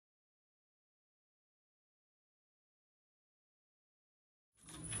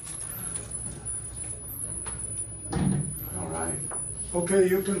Okay,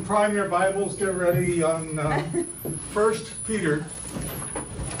 you can prime your Bibles, get ready on 1 Peter.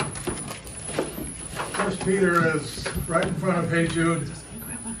 1 Peter is right in front of Hey Jude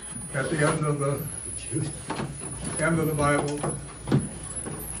at the end of the Bible.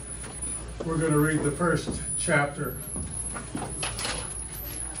 We're going to read the first chapter.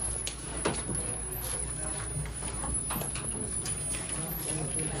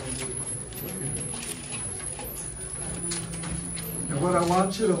 What I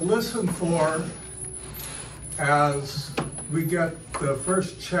want you to listen for as we get the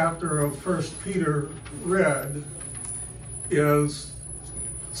first chapter of 1 Peter read is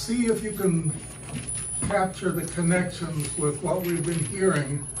see if you can capture the connections with what we've been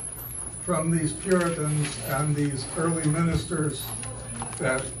hearing from these Puritans and these early ministers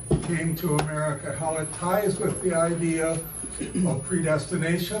that came to America, how it ties with the idea of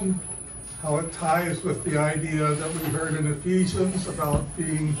predestination, how it ties with the idea that we heard in Ephesians about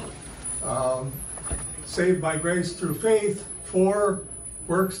being saved by grace through faith for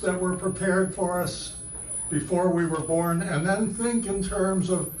works that were prepared for us before we were born, and then think in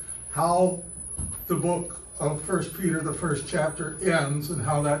terms of how the book of 1 Peter, the first chapter, ends and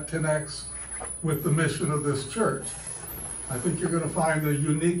how that connects with the mission of this church. I think you're going to find a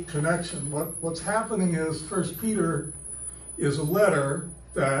unique connection. What's happening is 1 Peter is a letter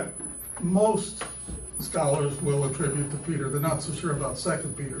that most scholars will attribute to Peter. They're not so sure about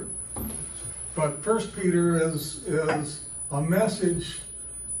 2 Peter. But 1 Peter is a message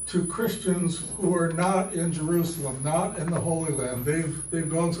to Christians who are not in Jerusalem, not in the Holy Land. They've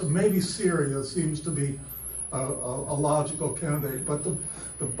gone to, maybe Syria seems to be a logical candidate. But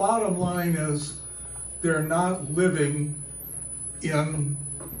the bottom line is they're not living in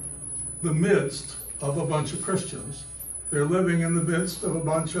the midst of a bunch of Christians. They're living in the midst of a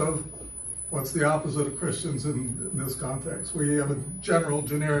bunch of, what's the opposite of Christians in this context? We have a general,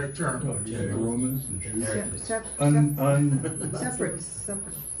 generic term. The Romans, the Jews. Separate.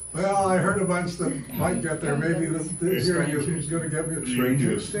 Well, I heard a bunch that might get there. Maybe the hearing is going to get me.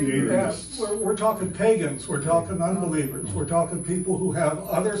 Strangers. Yeah, we're talking pagans. We're talking unbelievers. We're talking people who have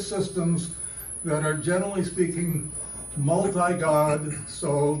other systems that are, generally speaking, multi-God.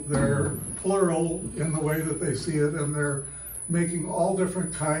 So they're plural in the way that they see it, and they're making all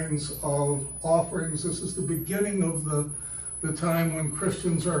different kinds of offerings. This is the beginning of the time when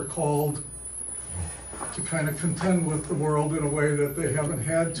Christians are called to kind of contend with the world in a way that they haven't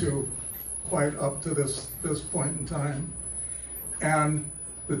had to quite up to this point in time. And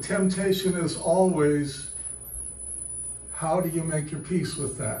the temptation is always, how do you make your peace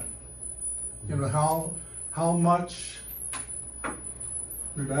with that? You know, how much,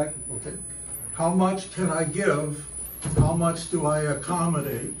 be back? Okay. How much can I give? How much do I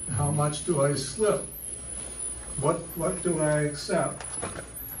accommodate? How much do I slip? What do I accept?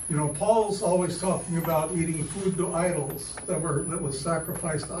 You know, Paul's always talking about eating food to idols that was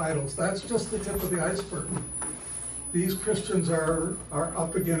sacrificed to idols. That's just the tip of the iceberg. These Christians are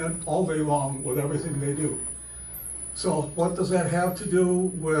up against it all day long with everything they do. So what does that have to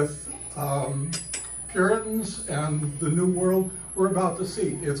do with Puritans and the New World? We're about to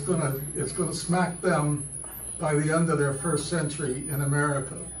see. It's gonna smack them by the end of their first century in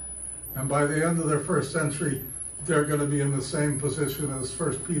America. And by the end of their first century, they're going to be in the same position as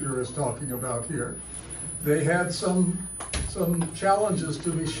 1 Peter is talking about here. They had some challenges,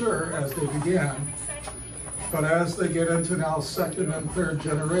 to be sure, as they began. But as they get into now second and third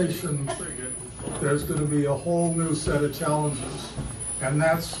generation, there's going to be a whole new set of challenges. And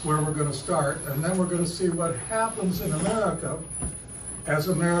that's where we're going to start. And then we're going to see what happens in America as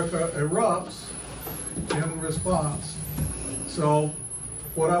America erupts in response. So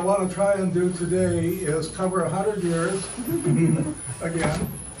what I want to try and do today is cover 100 years again.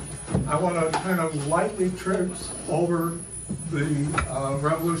 I want to kind of lightly traipse over the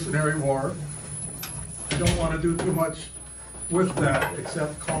Revolutionary War. I don't want to do too much with that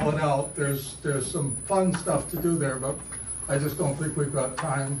except call it out. There's some fun stuff to do there, but I just don't think we've got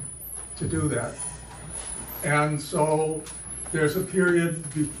time to do that. And so there's a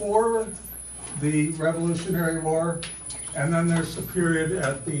period before the Revolutionary War, and then there's a period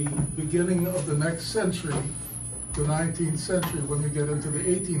at the beginning of the next century, the 19th century, when we get into the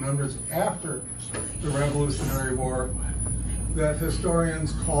 1800s, after the Revolutionary War, that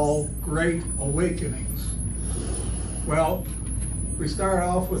historians call Great Awakenings. Well, we start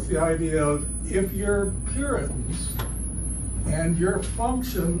off with the idea of, if you're Puritans, and your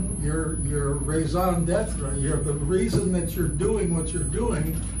function, your raison d'etre, the reason that you're doing what you're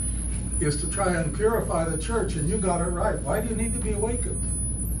doing is to try and purify the church, and you got it right. Why do you need to be awakened?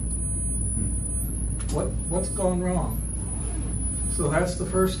 What's gone wrong? So So that's the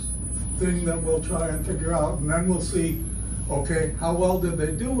first thing that we'll try and figure out, and then we'll see, okay, how well did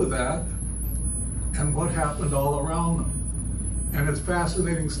they do with that, and what happened all around them. And it's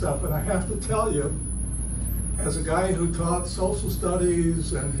fascinating stuff, and I have to tell you, as a guy who taught social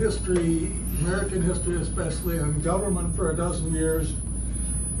studies and history, American history especially, and government for a dozen years,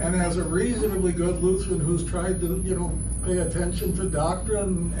 and as a reasonably good Lutheran who's tried to, pay attention to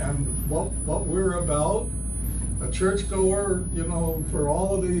doctrine and what we're about, a churchgoer, for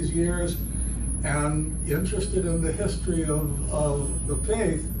all of these years, and interested in the history of the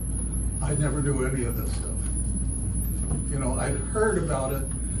faith, I never knew any of this stuff. I'd heard about it,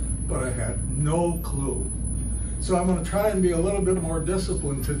 but I had no clue. So I'm going to try and be a little bit more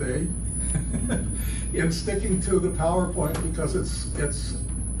disciplined today in sticking to the PowerPoint, because it's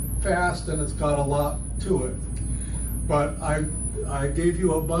fast and it's got a lot to it. But I gave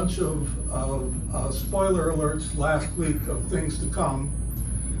you a bunch of spoiler alerts last week of things to come.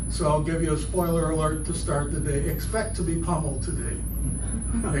 So I'll give you a spoiler alert to start the day. Expect to be pummeled today.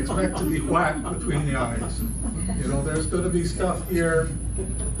 Expect to be whacked between the eyes. There's going to be stuff here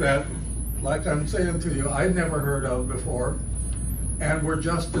that, like I'm saying to you, I'd never heard of before, and we're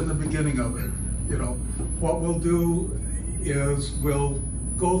just in the beginning of it. What we'll do is we'll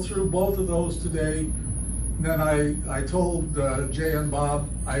go through both of those today. Then I told Jay and Bob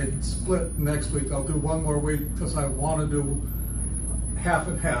I'd split next week. I'll do one more week because I want to do half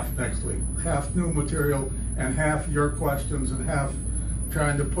and half next week. Half new material and half your questions, and half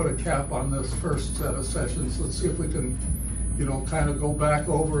trying to put a cap on this first set of sessions. Let's see if we can, kind of go back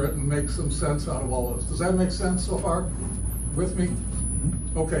over it and make some sense out of all this. Does that make sense so far? With me?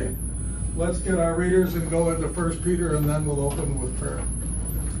 Okay. Let's get our readers and go into 1 Peter, and then we'll open with prayer.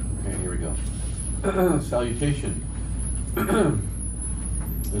 Okay, here we go. Salutation.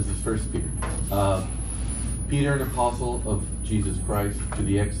 This is 1 Peter. Peter, an apostle of Jesus Christ, to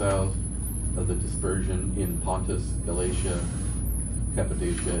the exiles of the dispersion in Pontus, Galatia,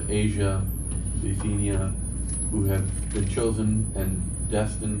 Cappadocia, Asia, Bithynia, who have been chosen and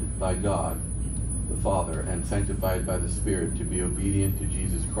destined by God the Father and sanctified by the Spirit to be obedient to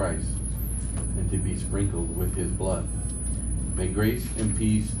Jesus Christ and to be sprinkled with his blood. May grace and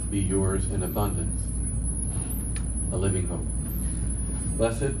peace be yours in abundance. A living hope.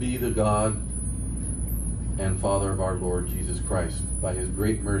 Blessed be the God and Father of our Lord Jesus Christ. By his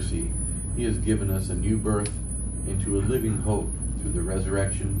great mercy, he has given us a new birth into a living hope through the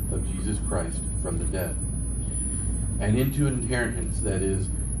resurrection of Jesus Christ from the dead, and into an inheritance that is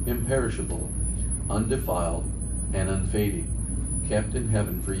imperishable, undefiled, and unfading, kept in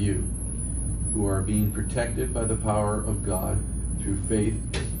heaven for you, who are being protected by the power of God through faith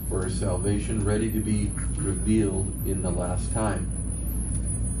for a salvation ready to be revealed in the last time.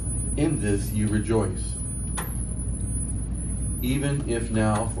 In this you rejoice, even if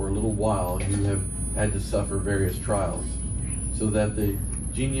now for a little while you have had to suffer various trials, so that the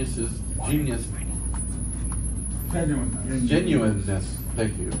genuineness,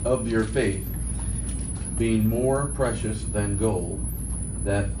 thank you, of your faith, being more precious than gold,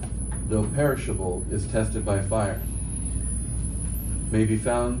 that though perishable is tested by fire, may be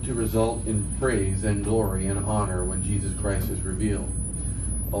found to result in praise and glory and honor when Jesus Christ is revealed.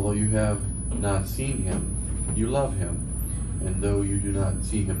 Although you have not seen him, you love him, and though you do not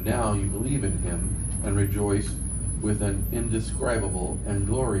see him now, you believe in him and rejoice with an indescribable and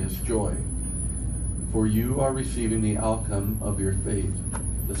glorious joy. For you are receiving the outcome of your faith,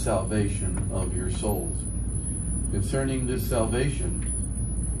 the salvation of your souls. Concerning this salvation,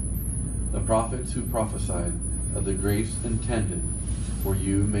 the prophets who prophesied of the grace intended for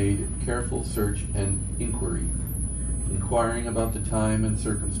you made careful search and inquiry, inquiring about the time and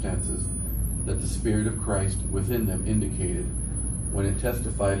circumstances that the Spirit of Christ within them indicated when it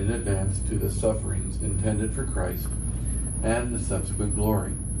testified in advance to the sufferings intended for Christ and the subsequent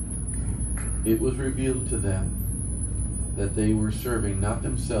glory. It was revealed to them that they were serving not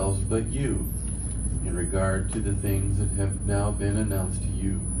themselves but you in regard to the things that have now been announced to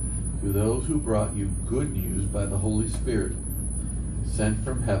you through those who brought you good news by the Holy Spirit sent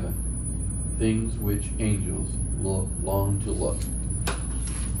from heaven, things which angels long to look.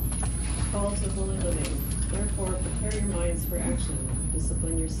 Call to holy living. Therefore, prepare your minds for action.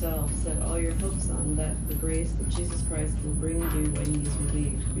 Discipline yourselves. Set all your hopes on that the grace that Jesus Christ will bring you when he is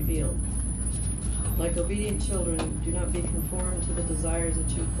revealed. Like obedient children, do not be conformed to the desires that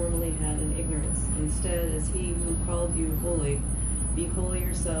you formerly had in ignorance. Instead, as he who called you holy, be holy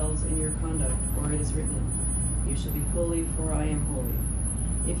yourselves in your conduct, for it is written, you shall be holy, for I am holy.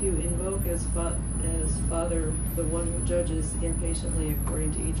 If you invoke as Father the one who judges impartially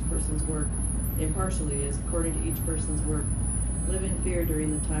according to each person's work, live in fear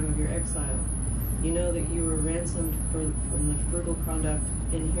during the time of your exile. You know that you were ransomed from the frugal conduct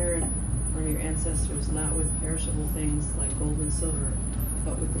inherent from your ancestors, not with perishable things like gold and silver,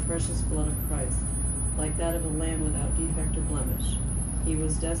 but with the precious blood of Christ, like that of a lamb without defect or blemish. He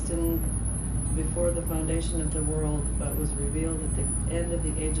was destined before the foundation of the world, but was revealed at the end of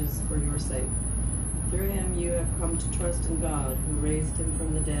the ages for your sake. Through him you have come to trust in God, who raised him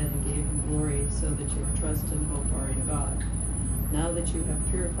from the dead and gave him glory, so that your trust and hope are in God. Now that you have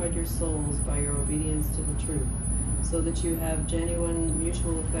purified your souls by your obedience to the truth, so that you have genuine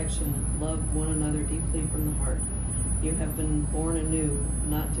mutual affection, love one another deeply from the heart. You have been born anew,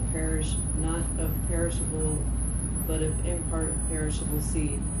 not to perish, not of perishable, but of imperishable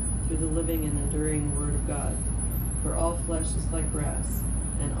seed, through the living and enduring word of God. For all flesh is like grass,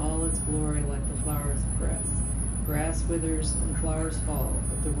 and all its glory like the flowers of grass. Grass withers and flowers fall,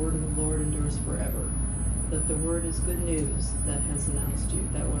 but the word of the Lord endures forever. That the word is good news that was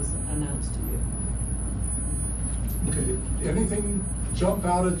announced to you. Okay, anything jump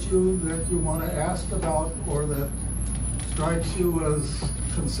out at you that you want to ask about, or that strikes you as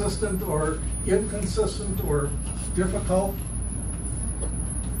consistent or inconsistent or difficult?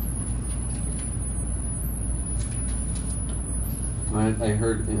 I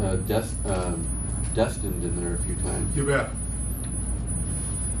heard destined in there a few times. You bet.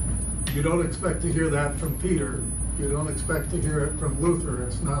 You don't expect to hear that from Peter. You don't expect to hear it from Luther.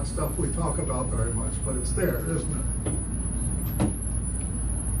 It's not stuff we talk about very much, but it's there, isn't it?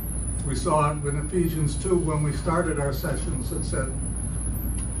 We saw it in Ephesians 2 when we started our sessions. It said,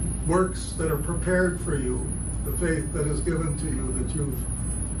 works that are prepared for you, the faith that is given to you,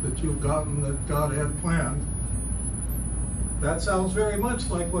 that you've gotten, that God had planned. That sounds very much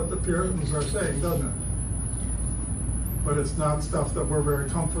like what the Puritans are saying, doesn't it? But it's not stuff that we're very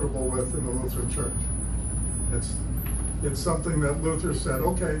comfortable with in the Lutheran Church. It's something that Luther said,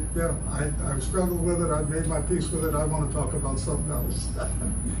 okay, yeah, I've struggled with it, I've made my peace with it, I want to talk about something else,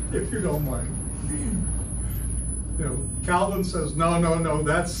 if you don't mind. You know, Calvin says, no,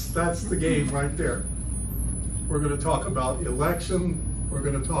 that's the game right there. We're going to talk about election, we're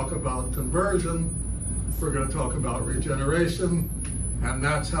going to talk about conversion, we're going to talk about regeneration, and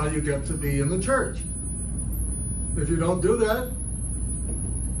that's how you get to be in the church. If you don't do that,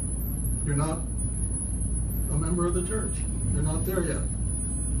 you're not a member of the church. You're not there yet.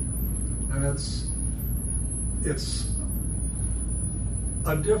 And it's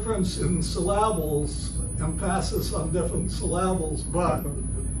a difference in syllables, emphasis on different syllables, but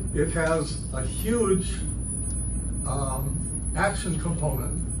it has a huge action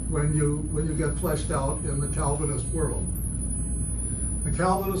component when you get fleshed out in the Calvinist world. The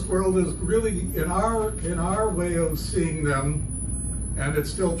Calvinist world is really, in our way of seeing them, and it's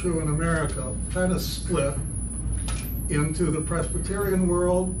still true in America, kind of split into the Presbyterian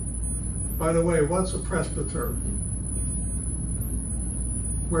world. By the way, what's a presbyter?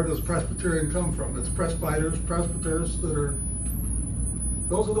 Where does Presbyterian come from? It's presbyters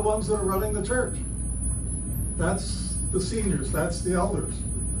those are the ones that are running the church. That's the seniors, that's the elders.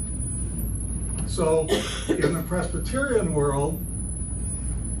 So in the Presbyterian world,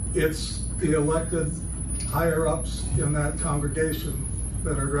 it's the elected higher-ups in that congregation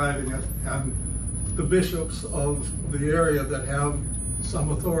that are driving it, and the bishops of the area that have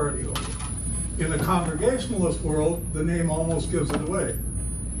some authority over it. In the Congregationalist world, the name almost gives it away.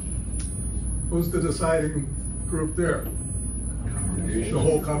 Who's the deciding group there? The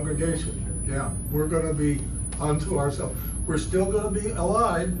whole congregation. Yeah, we're going to be unto ourselves. We're still going to be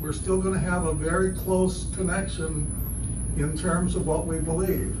allied. We're still going to have a very close connection in terms of what we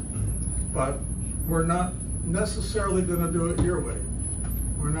believe. But we're not necessarily going to do it your way.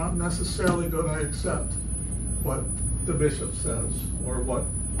 We're not necessarily going to accept what the bishop says or what,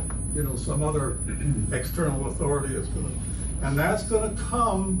 you know, some other external authority is going to. And that's going to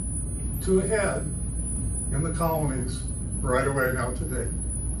come to a head in the colonies right away now today.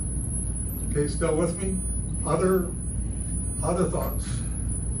 Okay, still with me? Other thoughts?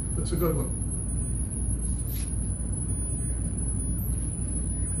 It's a good one.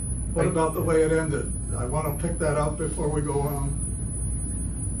 What about the way it ended? I want to pick that up before we go on.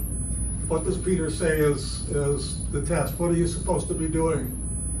 What does Peter say is the test? What are you supposed to be doing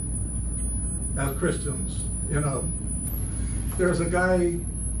as Christians? You know, there's a guy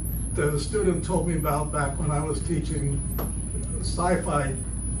that a student told me about back when I was teaching, a sci-fi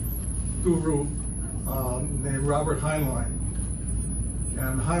guru named Robert Heinlein.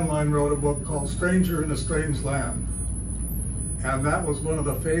 And Heinlein wrote a book called Stranger in a Strange Land. And that was one of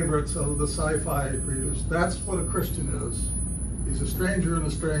the favorites of the sci-fi readers. That's what a Christian is. He's a stranger in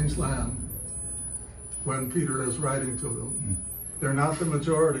a strange land when Peter is writing to them. They're not the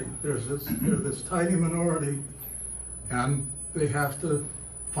majority. They're this tiny minority, and they have to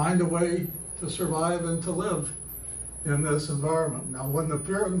find a way to survive and to live in this environment. Now, when the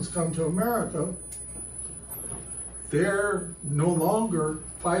Puritans come to America, they're no longer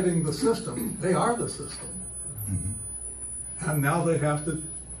fighting the system. They are the system. And now they have to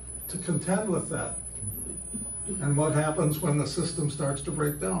contend with that. And what happens when the system starts to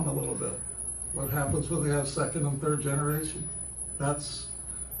break down a little bit? What happens when they have second and third generation? That's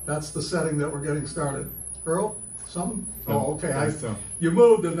the setting that we're getting started. Earl, something? Oh, okay. You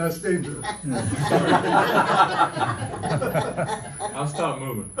moved, and that's dangerous. I'll stop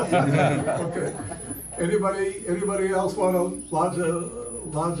moving. Okay. Anybody else want to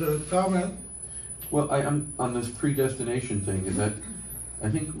lodge a comment? Well, I'm on this predestination thing. Is that, I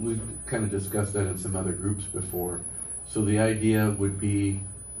think we've kind of discussed that in some other groups before. So the idea would be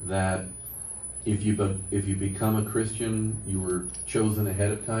that if you become a Christian, you were chosen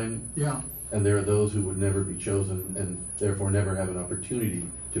ahead of time. Yeah. And there are those who would never be chosen and therefore never have an opportunity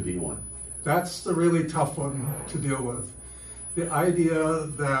to be one. That's the really tough one to deal with. The idea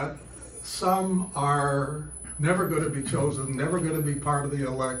that some are never going to be chosen, never going to be part of the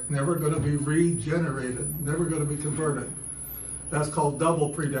elect, never going to be regenerated, never going to be converted. That's called double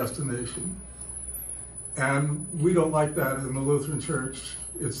predestination. And we don't like that in the Lutheran Church.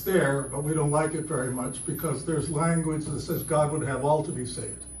 It's there, but we don't like it very much because there's language that says God would have all to be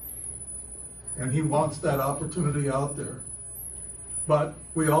saved. And he wants that opportunity out there. But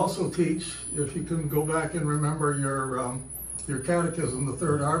we also teach, if you can go back and remember your catechism, the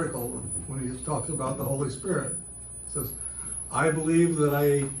third article, when he talks about the Holy Spirit, it says, I believe that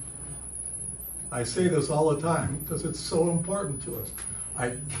I say this all the time because it's so important to us.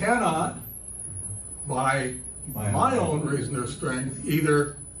 I cannot, by my own reason or strength,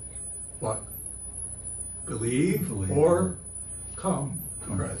 either what? Believe or come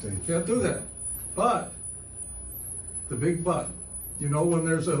to Christ. You can't do that. But, the big but, you know when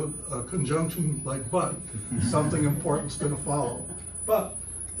there's a conjunction like but, something important's going to follow. But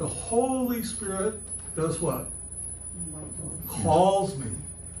the Holy Spirit does what? Calls me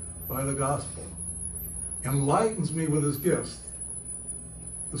by the gospel. Enlightens me with his gifts,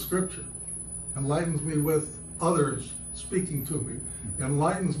 the scripture. Enlightens me with others speaking to me.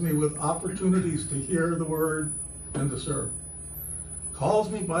 Enlightens me with opportunities to hear the word and to serve.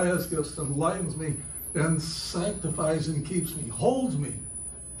 Calls me by his gifts, enlightens me, then sanctifies and keeps me, holds me,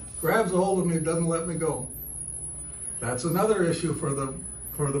 grabs a hold of me, doesn't let me go. That's another issue for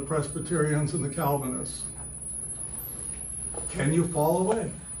the Presbyterians and the Calvinists. Can you fall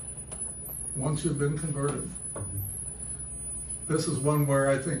away once you've been converted? This is one where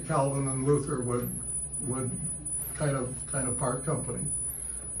I think Calvin and Luther would kind of part company.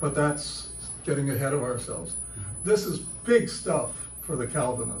 But that's getting ahead of ourselves. This is big stuff for the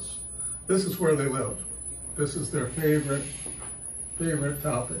Calvinists. This is where they live. This is their favorite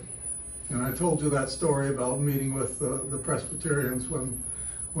topic. And I told you that story about meeting with the Presbyterians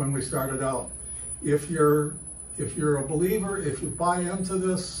when we started out. If you're a believer, if you buy into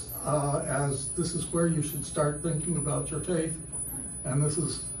this as this is where you should start thinking about your faith, and this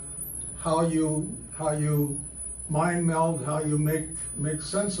is how you mind meld, how you make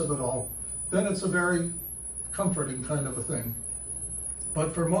sense of it all, then it's a very comforting kind of a thing.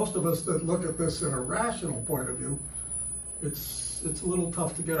 But for most of us that look at this in a rational point of view, it's a little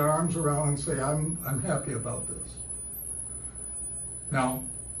tough to get our arms around and say, I'm happy about this. Now,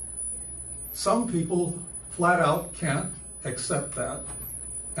 some people flat out can't accept that,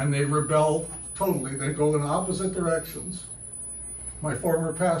 and they rebel totally. They go in opposite directions. My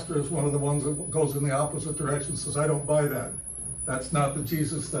former pastor is one of the ones that goes in the opposite direction, says, I don't buy that. That's not the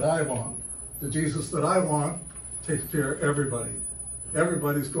Jesus that I want. The Jesus that I want takes care of everybody.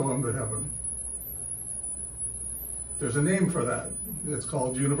 Everybody's going to heaven. There's a name for that. It's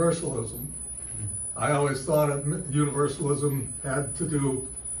called universalism. I always thought universalism had to do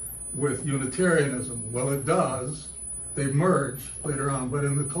with Unitarianism. Well, it does. They merge later on. But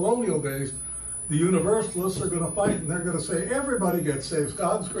in the colonial days, the universalists are going to fight, and they're going to say everybody gets saved.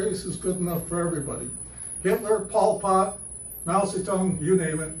 God's grace is good enough for everybody. Hitler, Pol Pot, Mao Zedong, you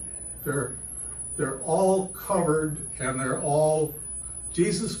name it. They're all covered, and they're all,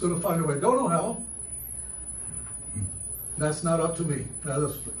 Jesus is going to find a way. Don't know how. That's not up to me.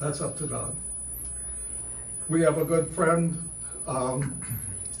 That's up to God. We have a good friend,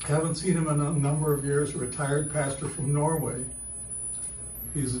 haven't seen him in a number of years, a retired pastor from Norway.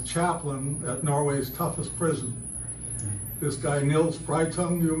 He's a chaplain at Norway's toughest prison. This guy, Nils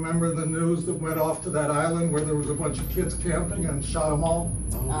Breitung, you remember the news that went off to that island where there was a bunch of kids camping and shot them all?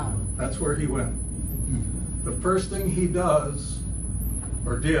 That's where he went. The first thing he does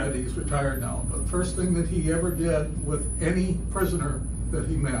or did, he's retired now, but first thing that he ever did with any prisoner that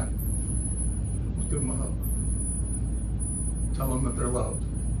he met was give them a hug. Tell them that they're loved.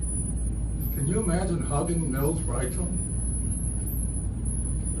 Can you imagine hugging Mills Reichel?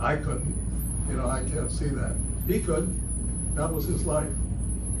 I couldn't. You know, I can't see that. He could. That was his life.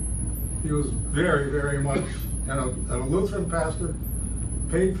 He was very, very much a Lutheran pastor,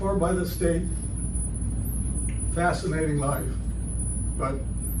 paid for by the state. Fascinating life, but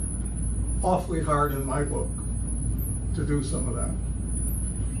awfully hard in my book to do some of that.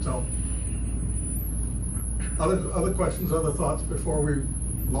 So, other questions, other thoughts before we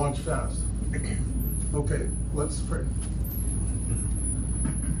launch fast? Okay, let's pray.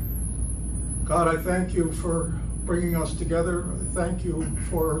 God, I thank you for bringing us together. I thank you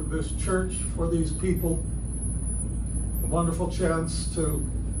for this church, for these people. A wonderful chance to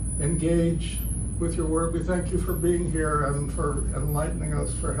engage with your word. We thank you for being here and for enlightening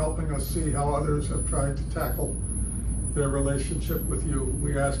us, for helping us see how others have tried to tackle their relationship with you.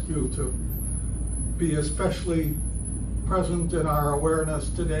 We ask you to be especially present in our awareness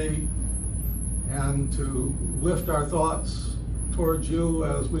today and to lift our thoughts towards you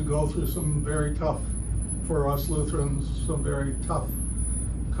as we go through some very tough, for us Lutherans, some very tough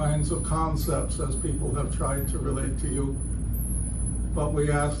kinds of concepts as people have tried to relate to you. But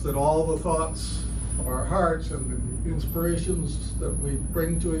we ask that all the thoughts of our hearts and the inspirations that we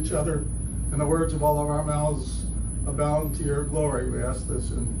bring to each other and the words of all of our mouths abound to your glory. We ask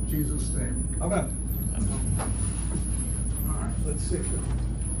this in Jesus' name. Amen. All right, let's see.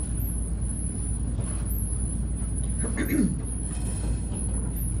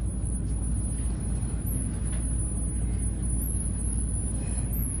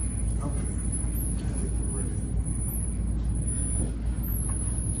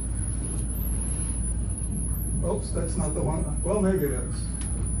 Oops, that's not the one. Well, maybe it is.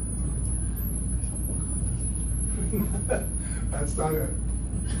 That's not it.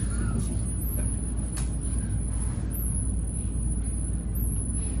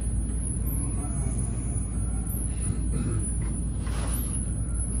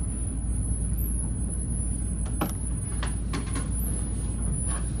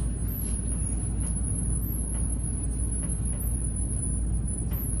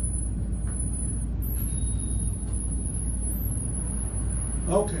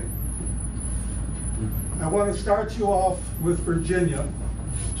 Okay. I want to start you off with Virginia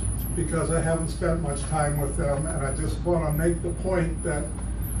because I haven't spent much time with them, and I just want to make the point that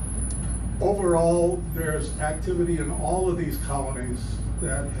overall there's activity in all of these colonies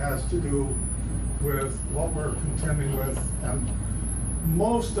that has to do with what we're contending with, and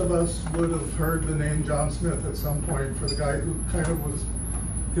most of us would have heard the name John Smith at some point, for the guy who kind of was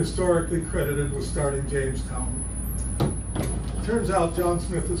historically credited with starting Jamestown. Turns out John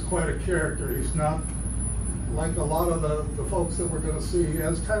Smith is quite a character. He's not like a lot of the folks that we're going to see. He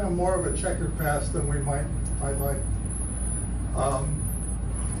has kind of more of a checkered past than we might like.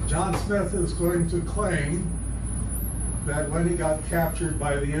 John Smith is going to claim that when he got captured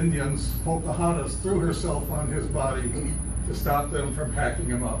by the Indians, Pocahontas threw herself on his body to stop them from packing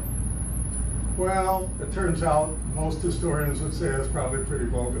him up. Well, it turns out most historians would say that's probably pretty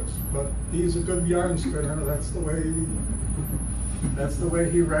bogus, but he's a good yarn spinner. That's the way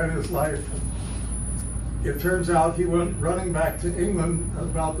he ran his life. It turns out he went running back to England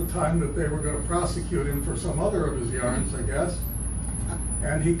about the time that they were going to prosecute him for some other of his yarns, I guess.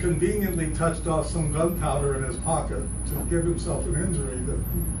 And he conveniently touched off some gunpowder in his pocket to give himself an injury that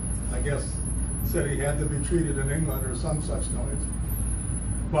I guess said he had to be treated in England or some such noise.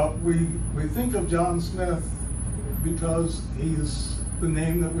 But we think of John Smith because he's the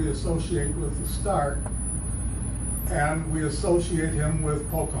name that we associate with the start, and we associate him with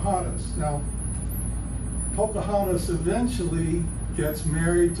Pocahontas. Now, Pocahontas eventually gets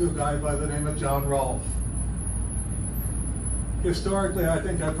married to a guy by the name of John Rolfe. Historically, I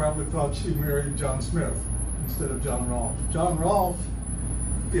think I probably thought she married John Smith instead of John Rolfe. John Rolfe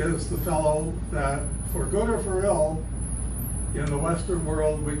is the fellow that, for good or for ill, in the Western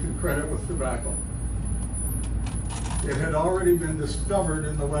world we can credit with tobacco. It had already been discovered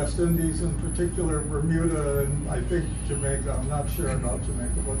in the West Indies, in particular Bermuda and I think Jamaica. I'm not sure about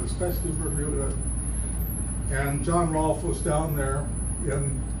Jamaica, but especially Bermuda. And John Rolfe was down there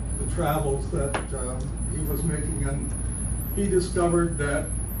in the travels that he was making, and he discovered that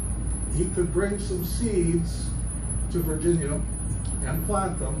he could bring some seeds to Virginia and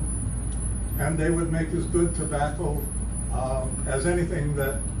plant them, and they would make as good tobacco as anything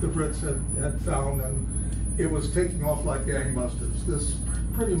that the Brits had found, and it was taking off like gangbusters. This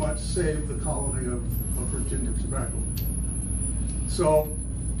pretty much saved the colony of Virginia tobacco. So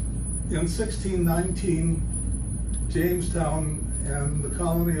in 1619, Jamestown and the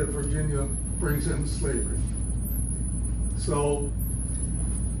colony of Virginia brings in slavery. So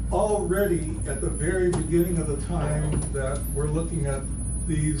already at the very beginning of the time that we're looking at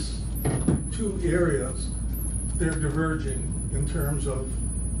these two areas, they're diverging in terms of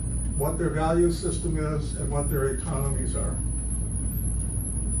what their value system is and what their economies are.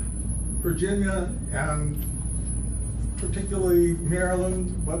 Virginia, and particularly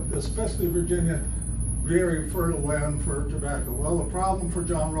Maryland, but especially Virginia, very fertile land for tobacco. Well, the problem for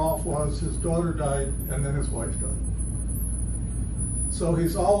John Rolfe was his daughter died and then his wife died. So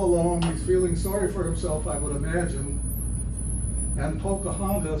he's all alone, he's feeling sorry for himself, I would imagine. And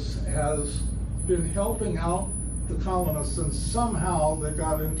Pocahontas has been helping out the colonists, and somehow they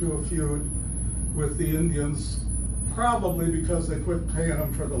got into a feud with the Indians, probably because they quit paying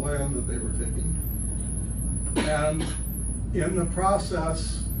them for the land that they were taking. And in the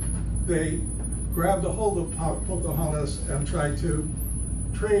process, they grabbed a hold of Pocahontas and tried to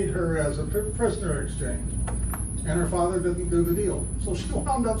trade her as a prisoner exchange. And her father didn't do the deal. So she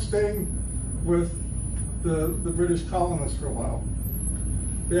wound up staying with the British colonists for a while.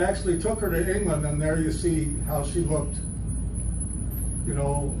 They actually took her to England, and there you see how she looked, you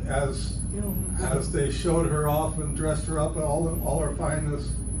know, as they showed her off and dressed her up in all her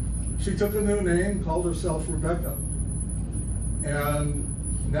fineness. She took a new name, called herself Rebecca. And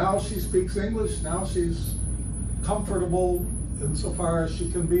now she speaks English. Now she's comfortable insofar as she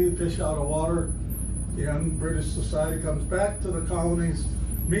can be, fish out of water in British society, comes back to the colonies,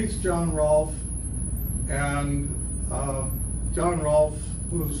 meets John Rolfe, and John Rolfe,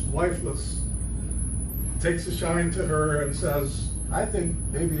 who's wifeless, takes a shine to her and says, I think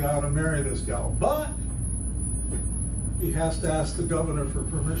maybe I ought to marry this gal. But he has to ask the governor for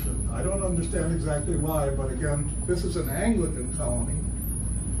permission. I don't understand exactly why, but again, this is an Anglican colony,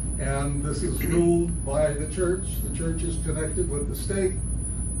 and this is ruled by the church. The church is connected with the state.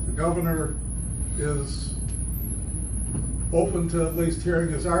 The governor is open to at least hearing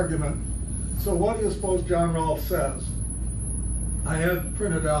his argument. So what do you suppose John Rolfe says? I had it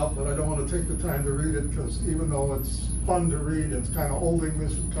printed out, but I don't want to take the time to read it, because even though it's fun to read, it's kind of old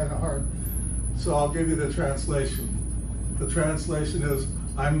English and kind of hard. So I'll give you the translation. The translation is,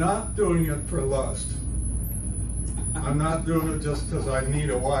 I'm not doing it for lust. I'm not doing it just because I need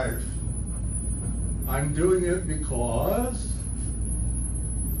a wife. I'm doing it because,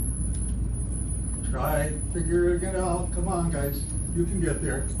 try figuring it out. Come on, guys, you can get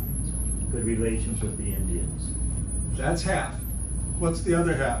there. Good relations with the Indians. That's half. What's the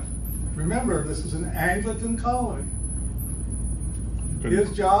other half? Remember, this is an Anglican colony.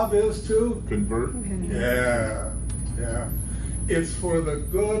 His job is to Convert? Yeah. It's for the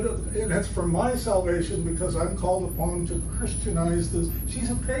good, and it's for my salvation, because I'm called upon to Christianize this.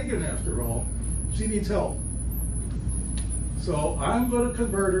 She's a pagan after all. She needs help. So I'm going to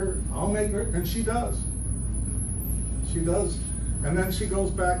convert her. I'll make her, and she does. She does. And then she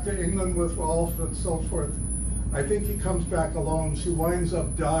goes back to England with Rolfe and so forth. I think he comes back alone. She winds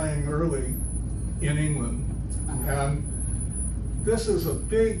up dying early in England. And this is a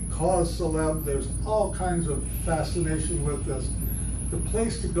big cause celeb. There's all kinds of fascination with this. The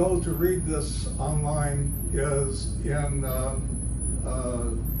place to go to read this online is in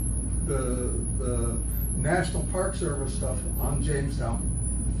the National Park Service stuff on Jamestown.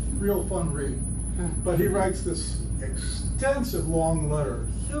 Real fun read. But he writes this extensive long letter,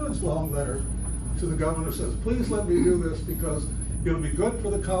 huge long letter to the governor, says, please let me do this because it'll be good for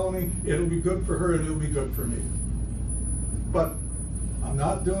the colony, it'll be good for her, and it'll be good for me. But I'm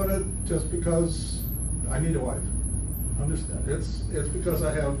not doing it just because I need a wife. Understand? It's because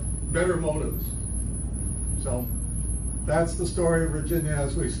I have better motives. So that's the story of Virginia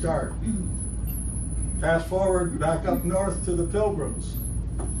as we start. Fast forward back up north to the Pilgrims.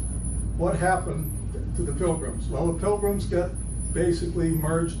 What happened to the Pilgrims? Well, the Pilgrims get basically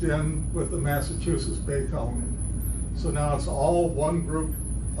merged in with the Massachusetts Bay Colony. So now it's all one group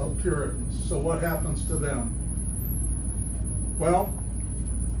of Puritans. So what happens to them? Well,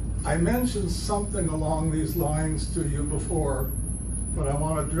 I mentioned something along these lines to you before, but I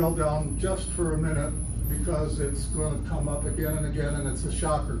want to drill down just for a minute because it's going to come up again and again, and it's a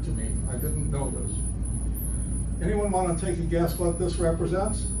shocker to me. I didn't know this. Anyone want to take a guess what this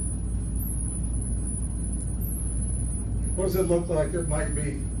represents? What does it look like it might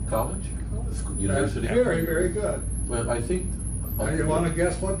be? College? University? That's very, very good. Well, I think... Now you want to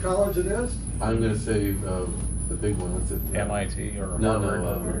guess what college it is? I'm going to say the big one. What's it? MIT or No,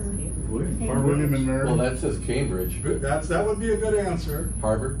 Harvard? William and Mary? Well, that says Cambridge. That would be a good answer.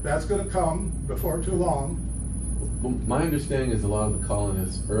 Harvard? That's going to come before too long. Well, my understanding is a lot of the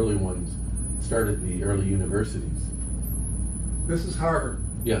colonists, early ones, started the early universities. This is Harvard.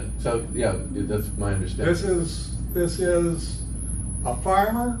 Yeah, so, yeah, that's my understanding. This is a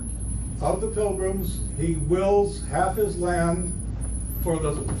farmer of the Pilgrims. He wills half his land for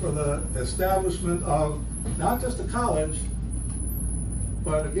the establishment of not just a college,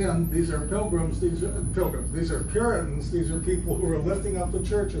 but again, these are Pilgrims, these are Puritans, these are people who are lifting up the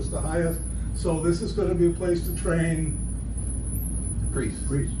church as the highest. So this is going to be a place to train Priests.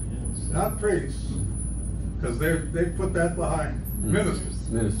 Yes. not priests, because they put that behind. Ministers.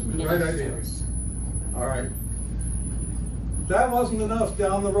 Ministers. Right idea. All right. That wasn't enough.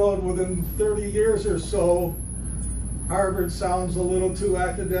 Down the road, within 30 years or so, Harvard sounds a little too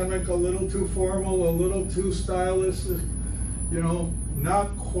academic, a little too formal, a little too stylish, you know,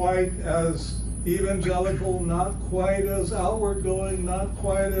 not quite as evangelical, not quite as outward going, not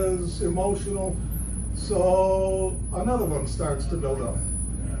quite as emotional. So another one starts to build up.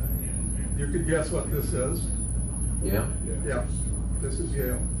 You could guess what this is. Yeah. Yeah, this is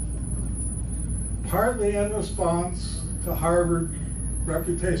Yale. Partly in response to Harvard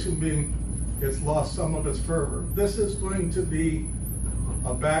reputation being, it's lost some of its fervor. This is going to be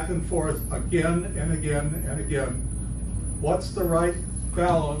a back and forth again and again and again. What's the right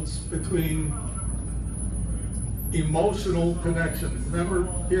balance between emotional connection?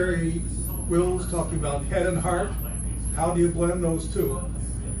 Remember here Will's talking about head and heart. How do you blend those two?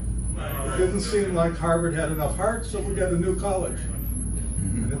 It didn't seem like Harvard had enough heart, so we got a new college,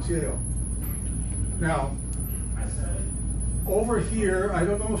 and it's Yale. Now, over here, I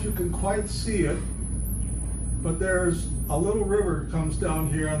don't know if you can quite see it, but there's a little river comes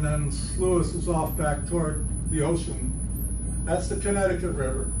down here, and then Lewis is off back toward the ocean. That's the Connecticut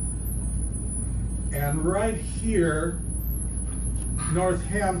River. And right here,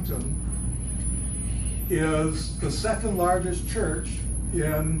 Northampton is the second largest church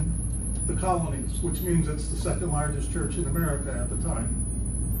in the colonies, which means it's the second largest church in America at the time.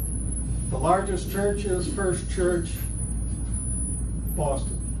 The largest church is First Church,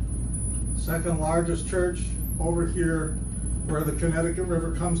 Boston. Second largest church over here where the Connecticut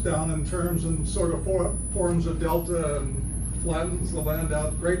River comes down and turns and sort of forms a delta and flattens the land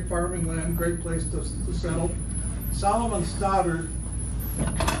out. Great farming land, great place to settle. Solomon Stoddard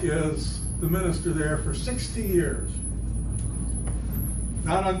is the minister there for 60 years.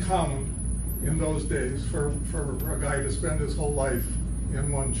 Not uncommon in those days for a guy to spend his whole life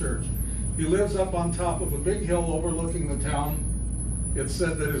in one church. He lives up on top of a big hill overlooking the town. It's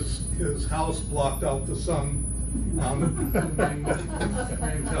said that his house blocked out the sun on the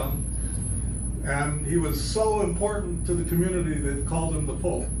main town. And he was so important to the community they called him the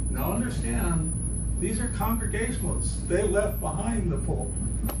Pope. Now understand, these are Congregationalists. They left behind the Pope.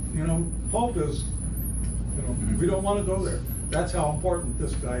 You know, Pope is, you know, we don't want to go there. That's how important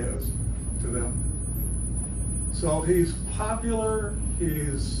this guy is to them. So he's popular,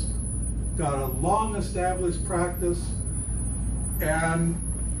 he's got a long established practice, and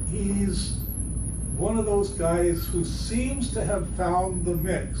he's one of those guys who seems to have found the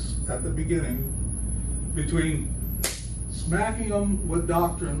mix at the beginning between smacking them with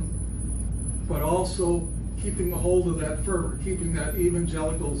doctrine, but also keeping a hold of that fervor, keeping that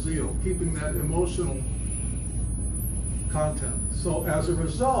evangelical zeal, keeping that emotional content. So as a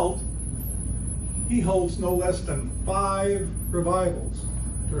result, he holds no less than 5 revivals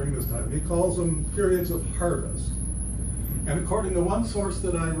during this time. He calls them periods of harvest. And according to one source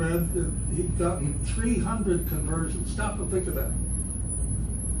that I read, he'd gotten 300 conversions. Stop and think of that.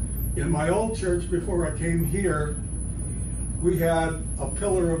 In my old church, before I came here, we had a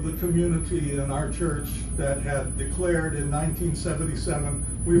pillar of the community in our church that had declared in 1977,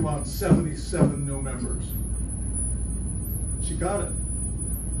 we want 77 new members. She got it.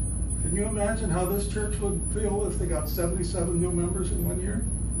 Can you imagine how this church would feel if they got 77 new members in 1 year?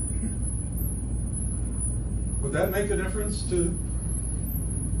 Would that make a difference to?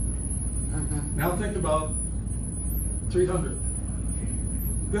 Now think about 300.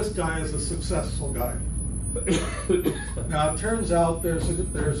 This guy is a successful guy. Now it turns out there's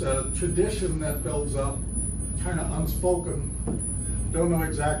a tradition that builds up, kind of unspoken. Don't know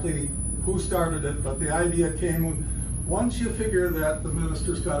exactly who started it, but the idea came when, once you figure that the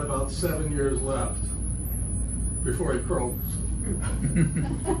minister's got about 7 years left before he croaks,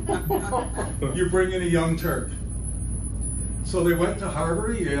 you bring in a young Turk. So they went to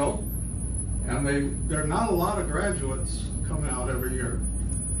Harvard or Yale, and there are not a lot of graduates coming out every year.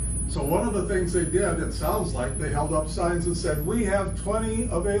 So one of the things they did, it sounds like, they held up signs and said, we have 20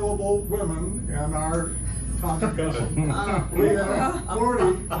 available women in our congregation. We have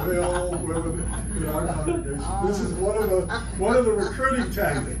 40 available women in our congregation. This is one of the recruiting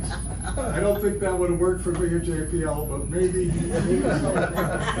tactics. I don't think that would have worked for me or JPL, but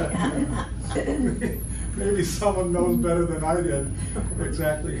maybe someone knows better than I did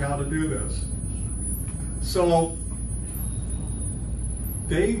exactly how to do this. So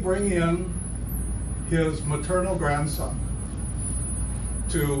they bring in his maternal grandson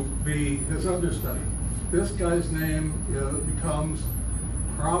to be his understudy. This guy's name becomes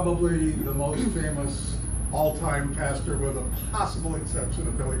probably the most famous all-time pastor, with a possible exception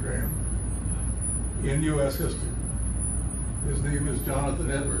of Billy Graham, in U.S. history. His name is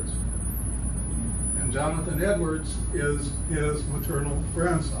Jonathan Edwards. And Jonathan Edwards is his maternal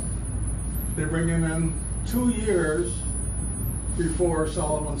grandson. They bring him in 2 years before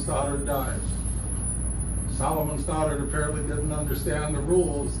Solomon Stoddard dies. Solomon Stoddard apparently didn't understand the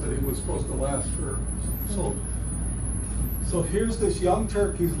rules that he was supposed to last for. So here's this young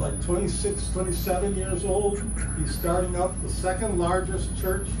Turk, he's like 26, 27 years old. He's starting up the second largest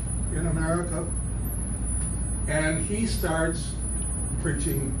church in America. And he starts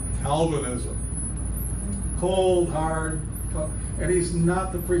preaching Calvinism. Cold, hard, and he's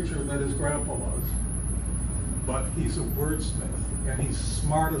not the preacher that his grandpa was. But he's a wordsmith, and he's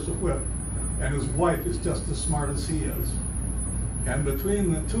smart as a whip. And his wife is just as smart as he is. And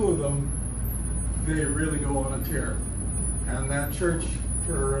between the two of them, they really go on a tear. And that church,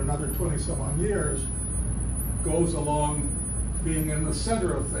 for another 20-some-odd years, goes along being in the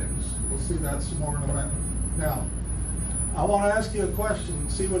center of things. We'll see that some more in a minute. Now, I want to ask you a question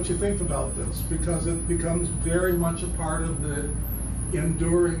and see what you think about this, because it becomes very much a part of the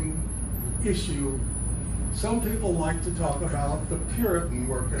enduring issue. Some people like to talk about the Puritan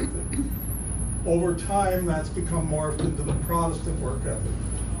work ethic. Over time, that's become morphed into the Protestant work ethic.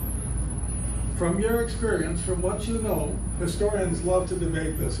 From your experience, from what you know, historians love to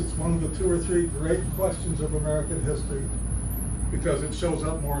debate this. It's one of the 2 or 3 great questions of American history, because it shows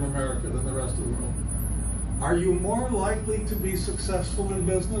up more in America than the rest of the world. Are you more likely to be successful in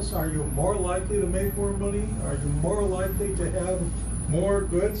business? Are you more likely to make more money? Are you more likely to have more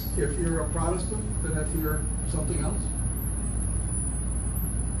goods if you're a Protestant than if you're something else?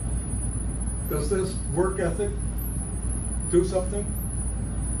 Does this work ethic do something?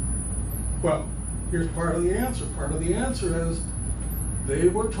 Well, here's part of the answer. Part of the answer is they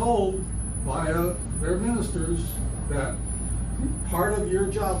were told by their ministers that part of your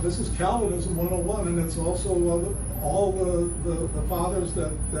job, this is Calvinism 101, and it's also all the fathers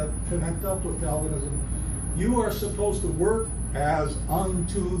that connect up with Calvinism. You are supposed to work as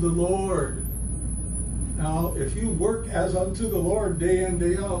unto the Lord. Now, if you work as unto the Lord day in,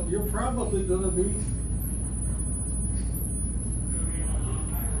 day out, you're probably going to be,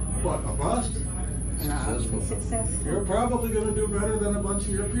 what, a bust? Successful. You're probably going to do better than a bunch of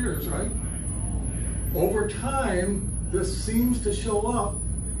your peers, right? Over time, this seems to show up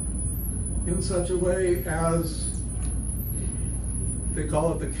in such a way as they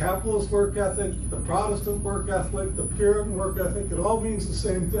call it the capitalist work ethic, the Protestant work ethic, the Puritan work ethic. It all means the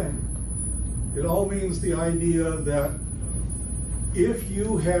same thing. It all means the idea that if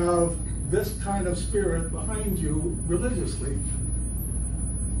you have this kind of spirit behind you religiously,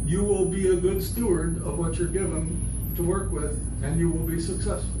 you will be a good steward of what you're given to work with, and you will be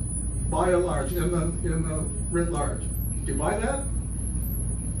successful, by and large, in the writ large. Do you buy that?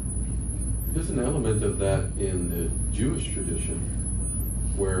 There's an element of that in the Jewish tradition,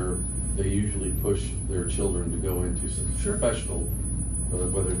 where they usually push their children to go into some professional,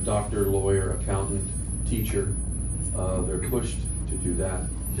 whether doctor, lawyer, accountant, teacher, they're pushed to do that.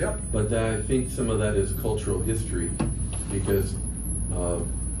 Yep. But I think some of that is cultural history, because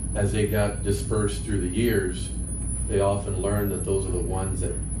as they got dispersed through the years, they often learned that those are the ones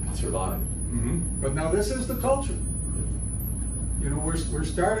that survive. Mm-hmm. But now this is the culture. You know, we're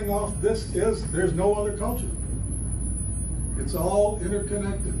starting off, there's no other culture. It's all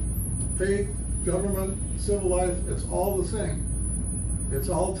interconnected. Faith, government, civil life, it's all the same. It's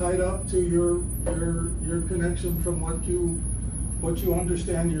all tied up to your connection from what you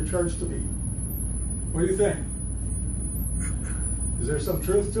understand your church to be. What do you think? Is there some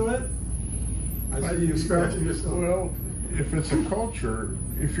truth to it? I see you scratching yourself. Well, if it's a culture,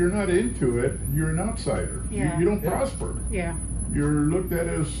 if you're not into it, you're an outsider. Yeah. You don't prosper. Yeah. You're looked at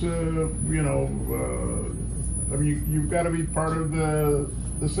as, I mean, you've got to be part of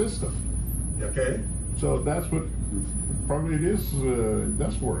the system. Okay. So that's what Probably it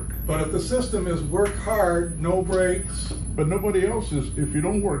does work. But if the system is work hard, no breaks. But nobody else is, if you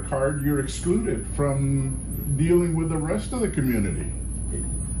don't work hard, you're excluded from dealing with the rest of the community.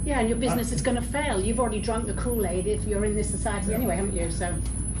 Yeah, and your business is going to fail. You've already drunk the Kool-Aid if you're in this society anyway, haven't you? So,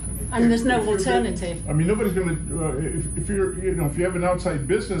 and there's no alternative. I mean, nobody's going to, if you're, you know, if you have an outside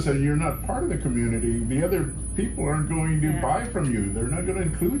business and you're not part of the community, the other people aren't going to buy from you. They're not going to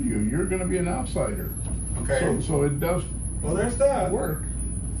include you. You're going to be an outsider. Okay. So it does Well, there's that. work.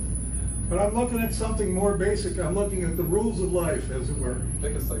 But I'm looking at something more basic. I'm looking at the rules of life, as it were. I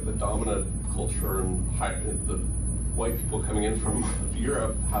think it's like the dominant culture and the white people coming in from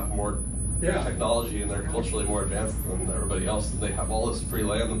Europe have more technology and they're culturally more advanced than everybody else. And they have all this free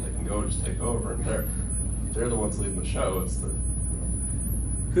land that they can go and just take over. And they're the ones leading the show. It's the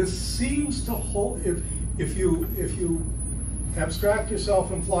This seems to hold. If you abstract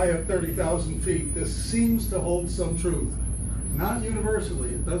yourself and fly at 30,000 feet, this seems to hold some truth. Not universally.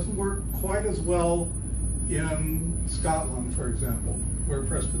 It doesn't work quite as well in Scotland, for example, where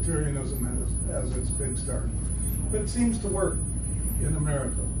Presbyterianism has its big start. But it seems to work in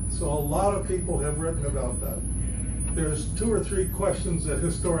America. So a lot of people have written about that. There's 2 or 3 questions that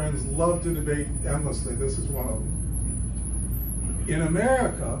historians love to debate endlessly. This is one of them. In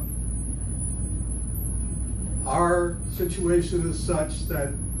America, our situation is such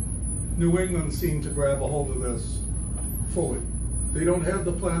that New England seemed to grab a hold of this fully. They don't have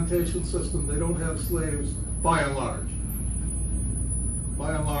the plantation system. They don't have slaves, by and large.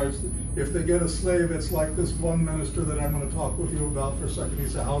 By and large, if they get a slave, it's like this one minister that I'm going to talk with you about for a second.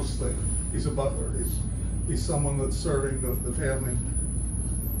 He's a house slave. He's a butler. He's someone that's serving the family.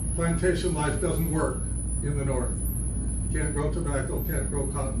 Plantation life doesn't work in the North. Can't grow tobacco, can't grow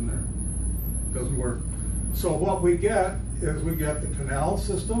cotton there. Doesn't work. So what we get is we get the canal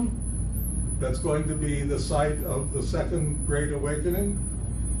system. That's going to be the site of the Second Great Awakening.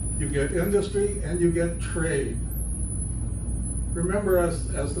 You get industry and you get trade. Remember, as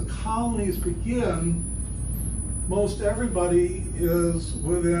the colonies begin, most everybody is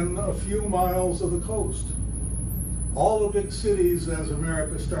within a few miles of the coast. All the big cities, as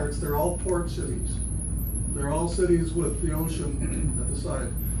America starts, they're all port cities. They're all cities with the ocean at the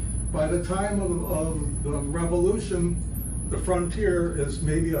side. By the time of the Revolution, the frontier is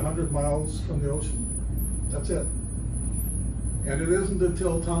maybe 100 miles from the ocean. That's it. And it isn't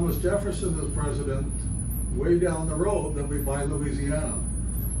until Thomas Jefferson is president, way down the road, that we buy Louisiana.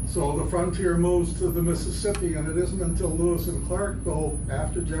 So the frontier moves to the Mississippi, and it isn't until Lewis and Clark go,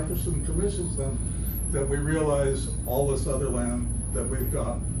 after Jefferson commissions them, that we realize all this other land that we've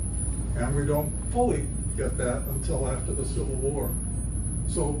got. And we don't fully get that until after the Civil War.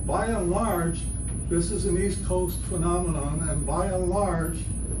 So by and large, this is an East Coast phenomenon, and by and large,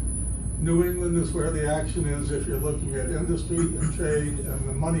 New England is where the action is if you're looking at industry and trade and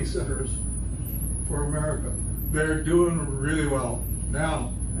the money centers for America. They're doing really well.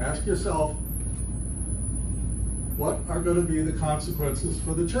 Now, ask yourself, what are going to be the consequences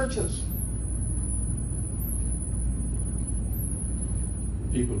for the churches?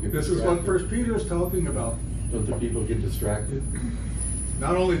 People get This is what 1 Peter is talking about. Don't the people get distracted?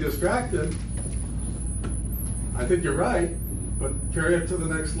 Not only distracted, I think you're right, but carry it to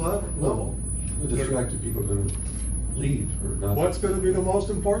the next level. The distracted people are going to leave or not. What's going to be the most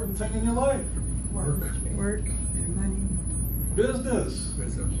important thing in your life? Work and money. Business,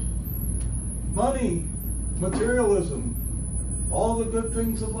 money, materialism, all the good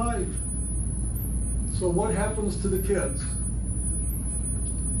things of life. So what happens to the kids?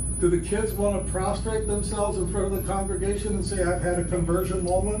 Do the kids want to prostrate themselves in front of the congregation and say, I've had a conversion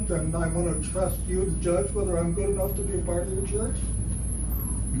moment and I want to trust you to judge whether I'm good enough to be a part of the church?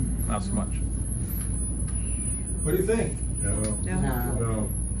 Not so much. What do you think? No.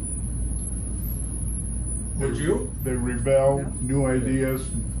 Would you? They rebel, new ideas,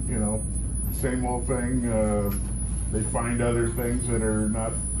 you know, same old thing. They find other things that are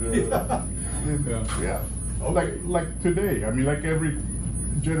not, Okay. like today. I mean, like every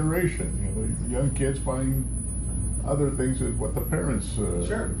generation, you know, the young kids find other things than what the parents.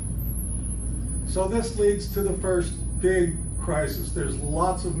 Sure. So this leads to the first big crisis. There's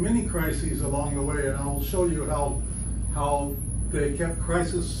lots of mini crises along the way, and I'll show you how they kept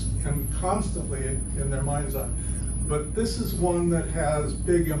crisis and constantly in their mind's eye. But this is one that has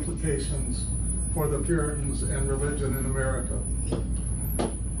big implications for the Puritans and religion in America.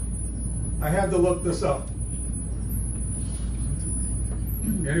 I had to look this up.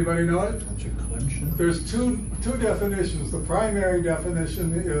 Anybody know it? There's two definitions. The primary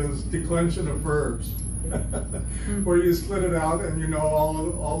definition is declension of verbs, where you split it out and you know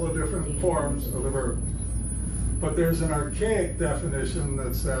all the different forms of the verb. But there's an archaic definition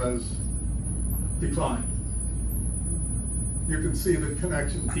that says decline. You can see the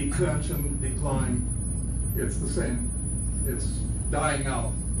connection, declension, decline, it's the same. It's dying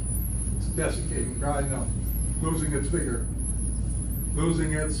out. It's desiccating, drying out, losing its vigor,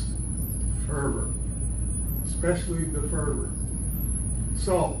 losing its fervor, especially the fervor.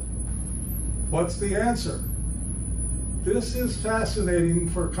 So, what's the answer? This is fascinating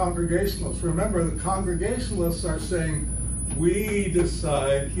for Congregationalists. Remember, the Congregationalists are saying, we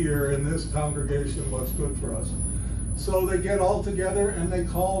decide here in this congregation what's good for us. So they get all together and they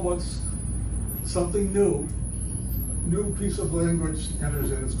call what's something new piece of language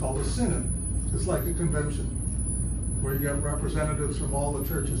enters in. It's called a synod. It's like a convention where you get representatives from all the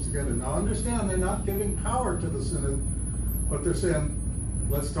churches together. Now understand, they're not giving power to the synod, but they're saying,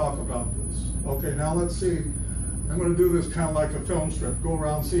 let's talk about this. Okay, now let's see. I'm going to do this kind of like a film strip. Go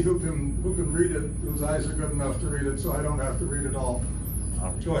around, see who can read it, whose eyes are good enough to read it, so I don't have to read it all.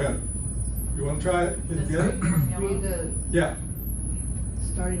 Go ahead. You want to try it? Can you get it? Read the, Yeah.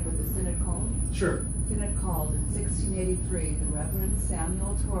 starting with the synod call. Sure. Synod called in 1683, the Reverend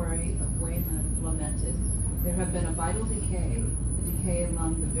Samuel Torrey of Weymouth lamented, there have been a vital decay, the decay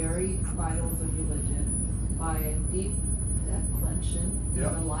among the very vitals of religion, by a deep declension in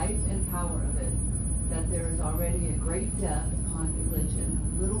the life and power of it, that there is already a great death upon religion,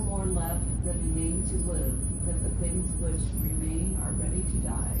 little more left than the name to live, that the things which remain are ready to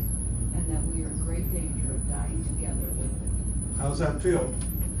die, and that we are in great danger of dying together with it. How's that feel?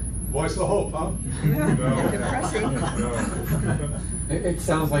 Voice of hope, huh? Depressing. It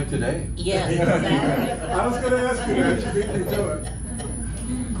sounds like today. Yes. I was going to ask you that. You beat me to it.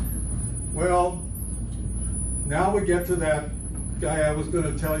 Well, now we get to that guy I was going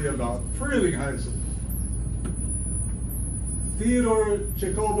to tell you about, Frelinghuysen. Theodor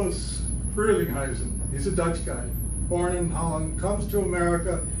Jacobus Frelinghuysen. He's a Dutch guy, born in Holland, comes to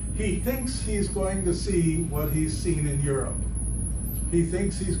America. He thinks he's going to see what he's seen in Europe. He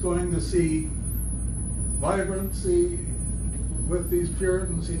thinks he's going to see vibrancy with these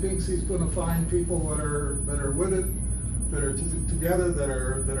Puritans. He thinks he's going to find people that are with it, that are together, that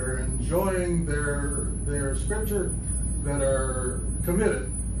are enjoying their scripture, that are committed.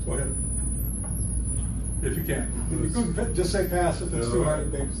 Go ahead, if you can. You can just say pass if it's too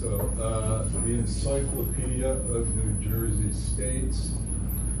hard. I think so. The Encyclopedia of New Jersey states,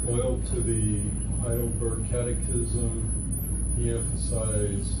 loyal to the Heidelberg Catechism, he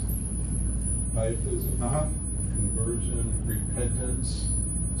emphasized pietism, conversion, repentance,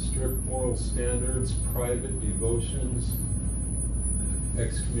 strict moral standards, private devotions,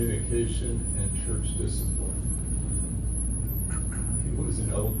 excommunication, and church discipline. He was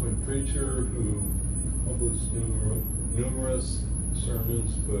an eloquent preacher who published numerous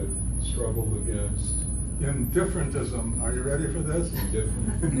sermons, but struggled against indifferentism. Are you ready for this?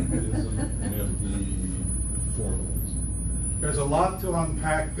 Indifferentism and the formalism. There's a lot to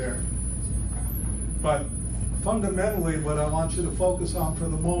unpack there. But fundamentally, what I want you to focus on for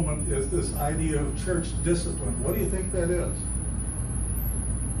the moment is this idea of church discipline. What do you think that is?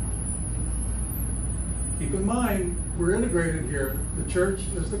 Keep in mind, we're integrated here. The church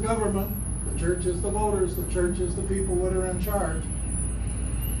is the government, the church is the voters, the church is the people that are in charge.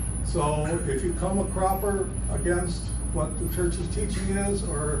 So if you come a cropper against what the church's teaching is,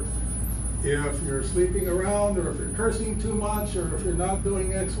 or if you're sleeping around, or if you're cursing too much, or if you're not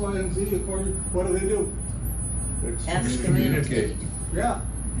doing X, Y, and Z, according, what do? Excommunicate. Yeah.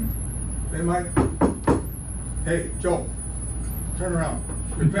 They might, hey, Joe, turn around,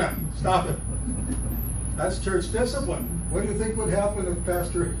 repent, stop it. That's church discipline. What do you think would happen if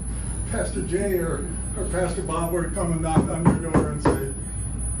Pastor Jay or Pastor Bob were to come and knock on your door and say,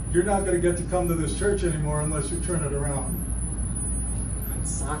 you're not going to get to come to this church anymore unless you turn it around?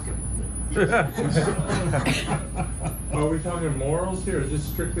 Sock him. Are we talking morals here? Is this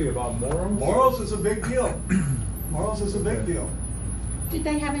strictly about morals? Morals is a big deal. Morals is a big deal. Did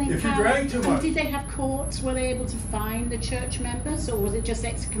they have any If you power? drank too much. Did they have courts? Were they able to fine the church members, or was it just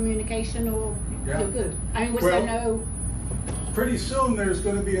excommunication, or you're good? I mean, was there no... Pretty soon there's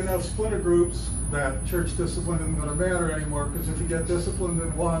going to be enough splinter groups that church discipline isn't going to matter anymore, because if you get disciplined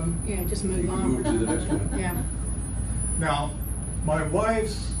in one, Yeah, just move You on. move to the next one. Yeah. Now, my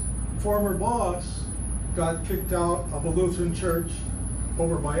wife's former boss got kicked out of a Lutheran church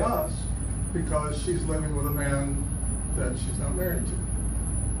over by us because she's living with a man that she's not married to.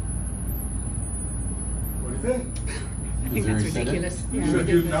 What do you think? I think that's ridiculous. Yeah, Should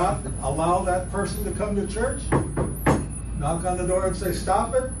you ridiculous. not allow that person to come to church? Knock on the door and say,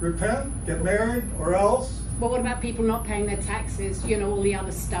 stop it, repent, get married, or else? Well, what about people not paying their taxes? You know, all the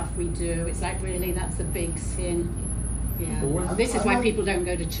other stuff we do. It's like, really, that's a big sin. Yeah. Well, this is why people don't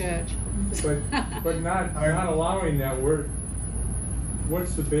go to church. But not allowing that.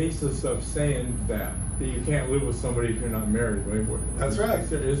 What's the basis of saying that you can't live with somebody if you're not married? That's right.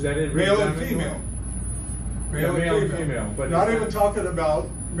 Is that it? Male and female. Male and female. But not even talking about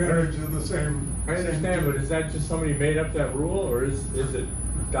marriage in the same. I understand, but is that just somebody made up that rule, or is it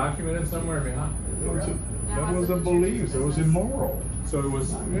documented somewhere? I mean, that wasn't beliefs. It was immoral. So it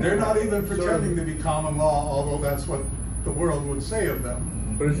was. They're not even pretending to be common law, although that's what the world would say of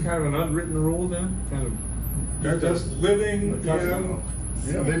them. But it's kind of an unwritten rule then? Kind of. They're just living in.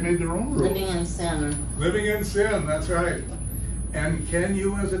 Yeah, they made their own rules. Living in sin. Living in sin, that's right. And can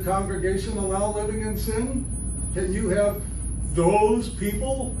you as a congregation allow living in sin? Can you have those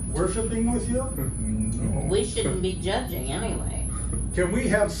people worshiping with you? No. We shouldn't be judging anyway. Can we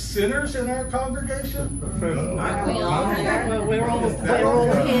have sinners in our congregation? Aren't we all there? Well, we're all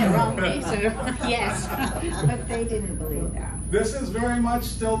here, aren't we? So, yes. But they didn't believe that. This is very much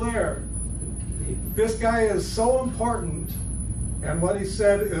still there. This guy is so important, and what he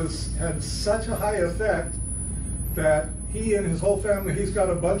said had such a high effect that he and his whole family, he's got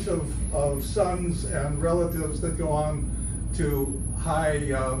a bunch of sons and relatives that go on to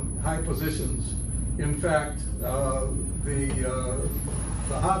high positions. In fact, the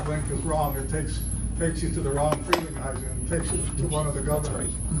hot link is wrong. It takes you to the wrong freeing and takes you to one of the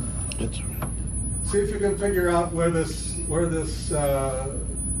governors. That's right. See if you can figure out where this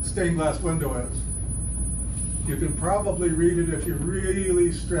stained glass window is. You can probably read it if you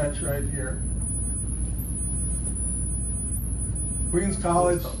really stretch right here. Queens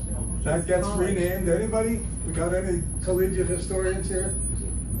College, that gets renamed. Anybody? We got any collegiate historians here?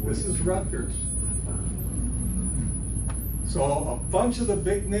 This is Rutgers. So a bunch of the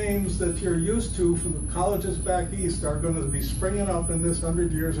big names that you're used to from the colleges back east are going to be springing up in this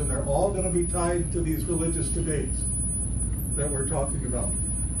 100 years, and they're all going to be tied to these religious debates that we're talking about.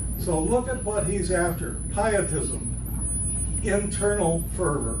 So look at what he's after. Pietism, internal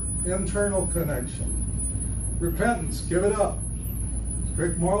fervor, internal connection, repentance, give it up.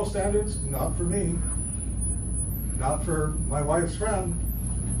 Strict moral standards, not for me, not for my wife's friend.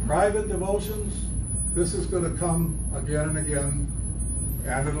 Private devotions, this is going to come again and again,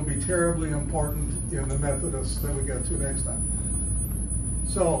 and it'll be terribly important in the Methodists that we get to next time.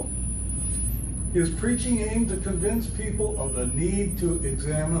 So, his preaching aimed to convince people of the need to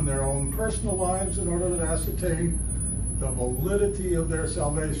examine their own personal lives in order to ascertain the validity of their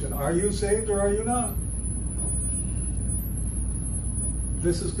salvation. Are you saved or are you not?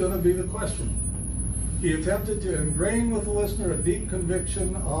 This is going to be the question. He attempted to ingrain with the listener a deep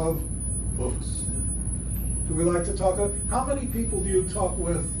conviction of books. Do we like to talk about, how many people do you talk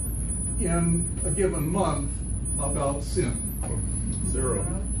with in a given month about sin? 0.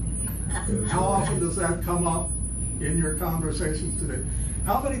 How often does that come up in your conversations today?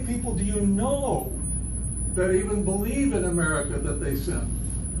 How many people do you know that even believe in America that they sin?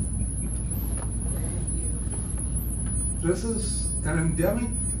 This is an endemic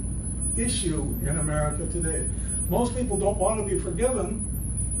issue in America today. Most people don't want to be forgiven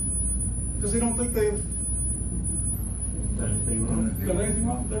because they don't think they've done anything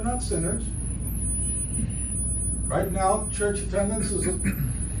wrong. They're not sinners. Right now, church attendance is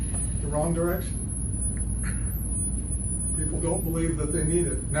the wrong direction. People don't believe that they need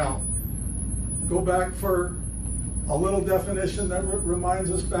it. Now, go back for a little definition that reminds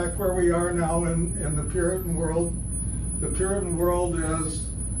us back where we are now in the Puritan world. The Puritan world is,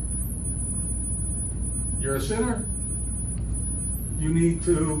 you're a sinner, you need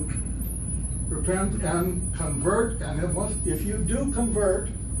to repent and convert, and if you do convert,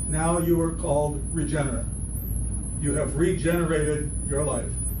 now you are called regenerate. You have regenerated your life.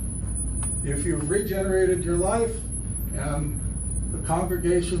 If you've regenerated your life and the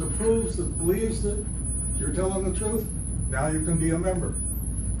congregation approves, that believes that you're telling the truth, now you can be a member.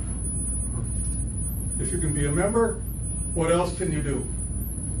 If you can be a member, what else can you do?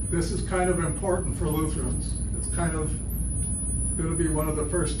 This is kind of important for Lutherans. It's kind of going to be one of the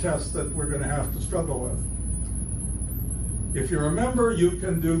first tests that we're going to have to struggle with. If you're a member, you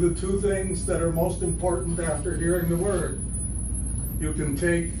can do the two things that are most important after hearing the word. You can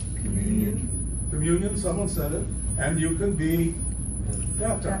take communion, someone said it, and you can be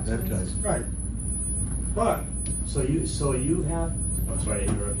baptized. Right. But so you have, I'm sorry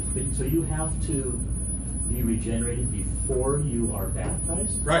to interrupt you, so you have to be regenerated before you are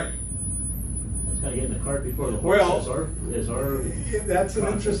baptized? Right. It's kind of getting the cart before the horse. That's an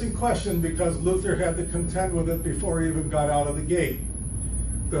interesting question, because Luther had to contend with it before he even got out of the gate.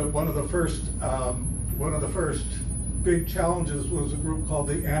 One of the first one of the first big challenges was a group called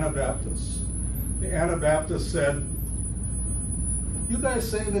the Anabaptists. The Anabaptists said, you guys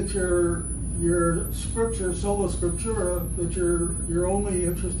say that your scripture, sola scriptura, that you're only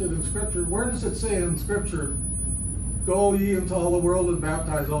interested in scripture. Where does it say in scripture, go ye into all the world and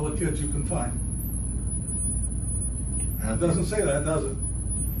baptize all the kids you can find? And it doesn't say that, does it?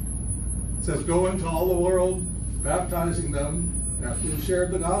 It says go into all the world, baptizing them after you've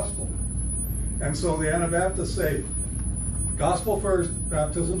shared the gospel. And so the Anabaptists say, gospel first,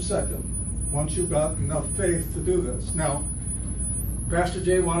 baptism second, once you've got enough faith to do this. Now, Pastor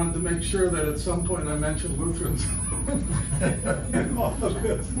Jay wanted to make sure that at some point I mentioned Lutherans in all of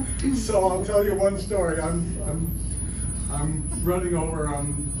this. So I'll tell you one story. I'm running over.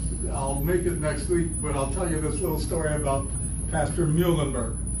 I'll make it next week, but I'll tell you this little story about Pastor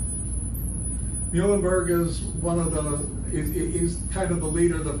Muhlenberg. Muhlenberg is one of the, he's kind of the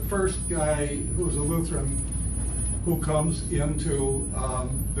leader, the first guy who's a Lutheran who comes into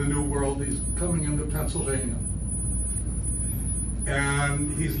the New World. He's coming into Pennsylvania.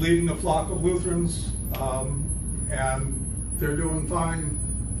 And he's leading a flock of Lutherans, and they're doing fine.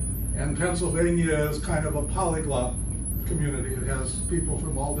 And Pennsylvania is kind of a polyglot community. It has people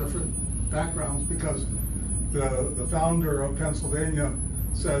from all different backgrounds because the founder of Pennsylvania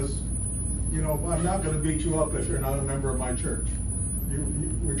says, you know, I'm not going to beat you up if you're not a member of my church.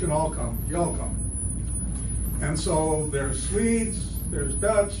 We can all come. Y'all come. And so there's Swedes, there's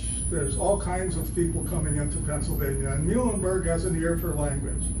Dutch, there's all kinds of people coming into Pennsylvania, and Muhlenberg has an ear for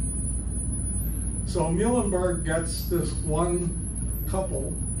language. So Muhlenberg gets this one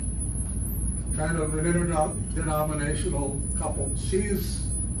couple, kind of an interdenominational couple. She's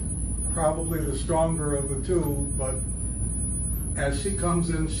probably the stronger of the two, but as she comes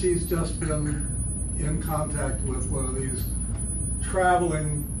in, she's just been in contact with one of these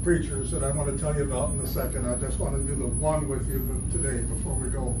traveling preachers that I want to tell you about in a second. I just want to do the one with you today before we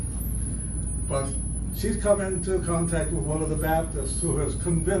go. But she's come into contact with one of the Baptists who has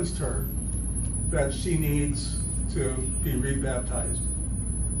convinced her that she needs to be rebaptized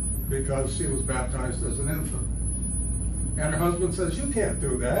because she was baptized as an infant. And her husband says, you can't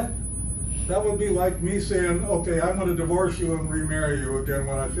do that. That would be like me saying, okay, I'm going to divorce you and remarry you again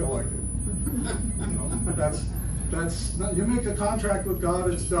when I feel like it. You know, that's not, you make a contract with God,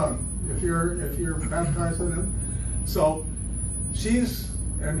 it's done. If you're baptized in Him. So she's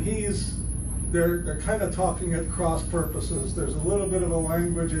and he's, they're kind of talking at cross purposes. There's a little bit of a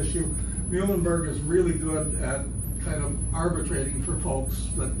language issue. Muhlenberg is really good at kind of arbitrating for folks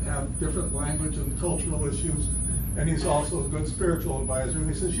that have different language and cultural issues. And he's also a good spiritual advisor. And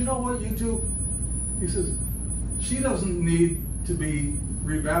he says, you know what, you two? He says, she doesn't need to be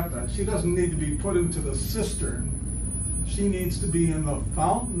rebaptized. She doesn't need to be put into the cistern. She needs to be in the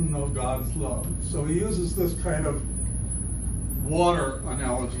fountain of God's love. So he uses this kind of water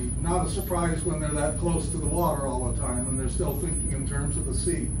analogy. Not a surprise when they're that close to the water all the time and they're still thinking in terms of the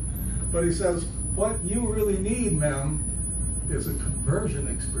sea. But he says, what you really need, ma'am, is a conversion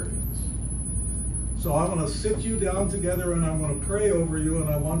experience. So I'm going to sit you down together and I'm going to pray over you, and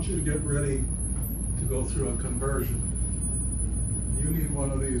I want you to get ready to go through a conversion. You need one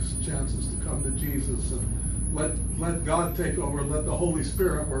of these chances to come to Jesus and let God take over, let the Holy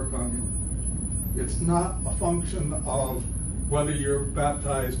Spirit work on you. It's not a function of whether you're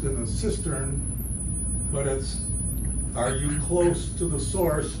baptized in a cistern, but it's, are you close to the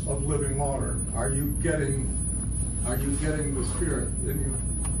source of living water? Are you getting the Spirit in you?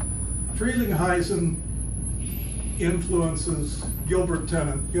 Frelinghuysen influences Gilbert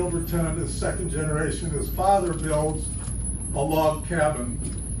Tennant. Gilbert Tennant is second generation. His father builds a log cabin.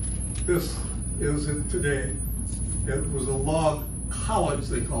 This is it today. It was a log college,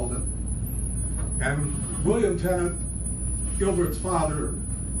 they called it. And William Tennant, Gilbert's father,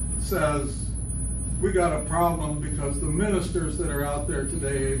 says, we got a problem because the ministers that are out there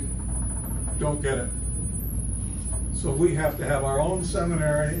today don't get it. So we have to have our own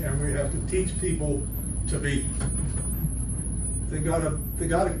seminary, and we have to teach people to be. They gotta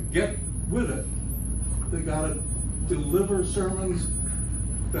get with it. They gotta deliver sermons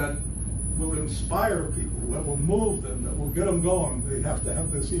that will inspire people, that will move them, that will get them going. They have to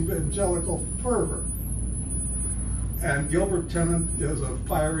have this evangelical fervor. And Gilbert Tennant is a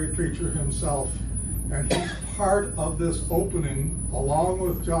fiery preacher himself, and he's part of this opening, along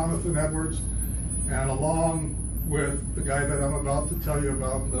with Jonathan Edwards, and along with the guy that I'm about to tell you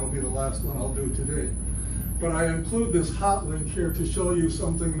about, and that'll be the last one I'll do today. But I include this hot link here to show you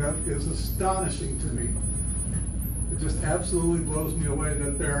something that is astonishing to me. It just absolutely blows me away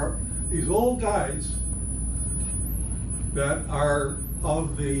that there are these old guys that are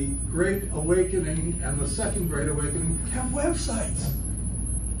of the Great Awakening and the Second Great Awakening have websites.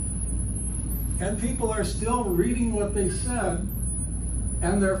 And people are still reading what they said,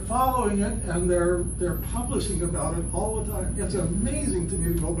 and they're following it, and they're publishing about it all the time. It's amazing to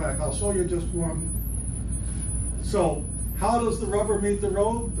me to go back. I'll show you just one. So, how does the rubber meet the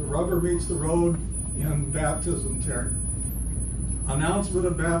road? The rubber meets the road in baptism, Terry. Announcement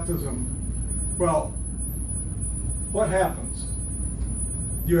of baptism. Well, what happens?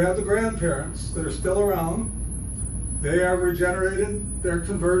 You have the grandparents that are still around. They are regenerated, they're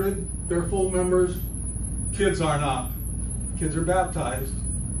converted, they're full members. Kids are not. Kids are baptized.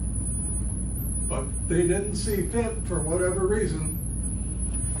 But they didn't see fit, for whatever reason,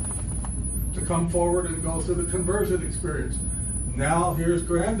 to come forward and go through the conversion experience. Now here's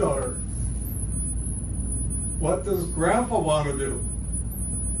granddaughter. What does Grandpa want to do?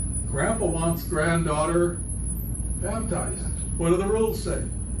 Grandpa wants granddaughter baptized. What do the rules say?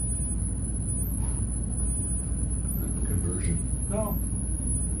 Conversion. No.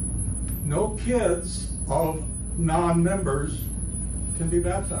 No kids of non-members can be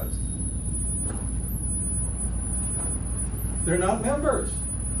baptized. They're not members.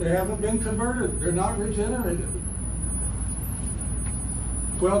 They haven't been converted. They're not regenerated.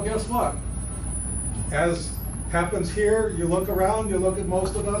 Well, guess what? As happens here, you look around, you look at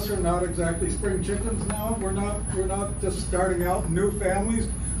most of us are not exactly spring chickens now. We're not just starting out new families.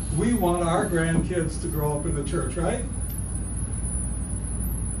 We want our grandkids to grow up in the church, right?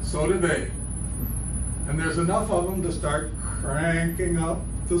 So did they. And there's enough of them to start cranking up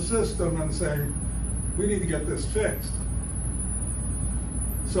the system and saying, we need to get this fixed.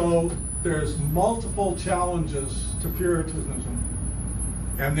 So there's multiple challenges to Puritanism,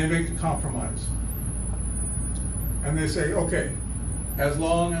 and they make a compromise. And they say, okay, as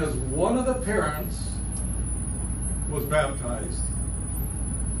long as one of the parents was baptized,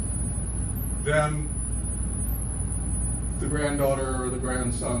 then the granddaughter or the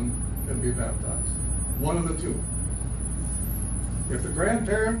grandson can be baptized. One of the two. If the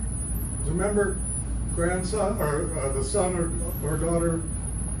grandparent is a member, grandson, or the son or daughter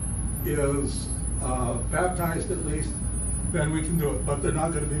is baptized at least, then we can do it, but they're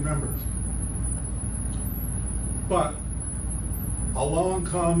not going to be members. But along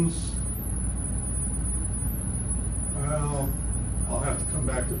comes, well, I'll have to come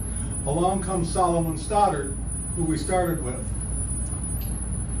back to it. Along comes Solomon Stoddard, who we started with.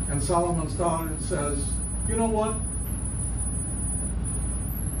 And Solomon Stoddard says, you know what?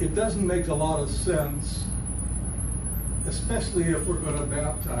 It doesn't make a lot of sense, especially if we're going to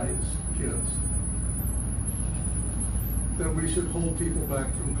baptize kids, that we should hold people back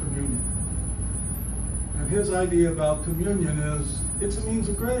from communion. And his idea about communion is, it's a means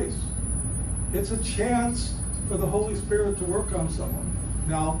of grace. It's a chance for the Holy Spirit to work on someone.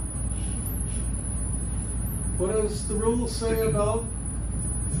 Now, what does the rules say about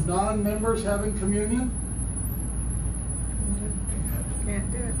non-members having communion?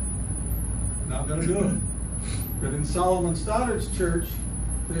 Can't do it. Not going to do it. But in Solomon Stoddard's church,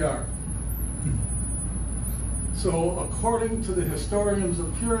 they are. So according to the historians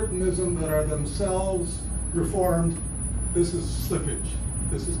of Puritanism that are themselves Reformed, this is slippage.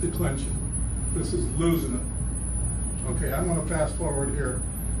 This is declension. This is losing it. Okay, I'm going to fast forward here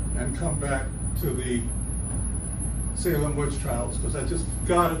and come back to the Salem witch trials, because I just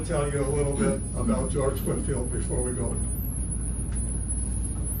got to tell you a little bit about George Whitefield before we go.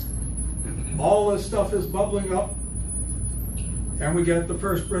 All this stuff is bubbling up, and we get the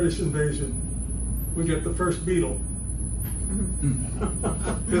first British invasion. We get the first beetle.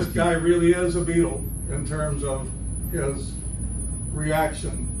 This guy really is a beetle in terms of his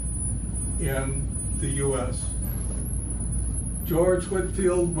reaction in the U.S. George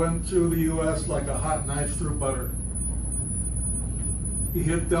Whitefield went through the U.S. like a hot knife through butter. He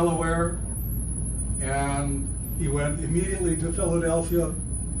hit Delaware, and he went immediately to Philadelphia.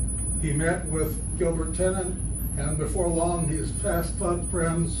 He met with Gilbert Tennant, and before long he's fast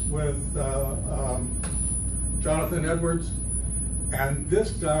friends with Jonathan Edwards. And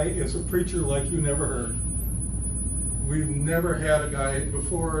this guy is a preacher like you never heard. We've never had a guy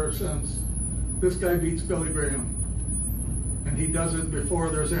before or since. This guy beats Billy Graham. And he does it before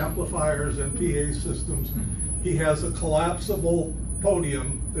there's amplifiers and PA systems. He has a collapsible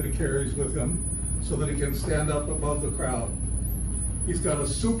podium that he carries with him so that he can stand up above the crowd. He's got a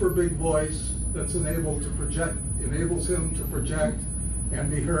super big voice that's enables him to project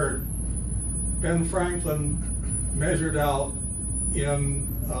and be heard. Ben Franklin measured out in,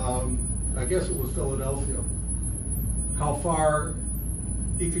 I guess it was Philadelphia, how far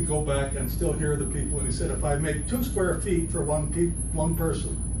he could go back and still hear the people. And he said, if I make 2 square feet for one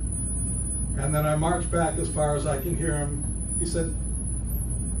person, and then I march back as far as I can hear him, he said,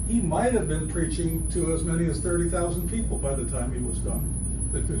 he might have been preaching to as many as 30,000 people by the time he was done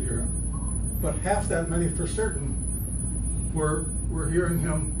that could hear him. But half that many for certain were hearing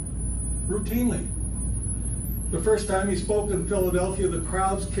him routinely. The first time he spoke in Philadelphia, the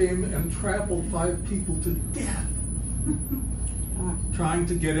crowds came and trampled 5 people to death trying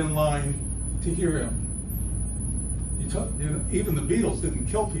to get in line to hear him. Even the Beatles didn't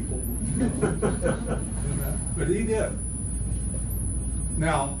kill people, but he did.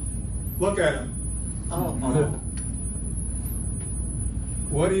 Now, look at him. Oh.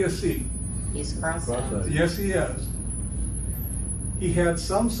 What do you see? He's cross-eyed. Yes, he is. He had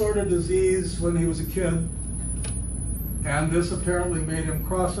some sort of disease when he was a kid, and this apparently made him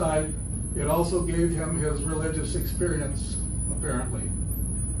cross-eyed. It also gave him his religious experience, apparently.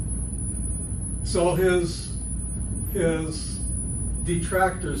 So his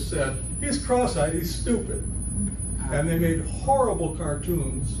detractors said, he's cross-eyed, he's stupid. And they made horrible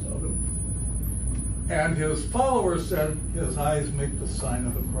cartoons of him. And his followers said, his eyes make the sign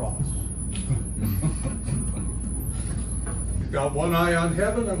of the cross. He's got one eye on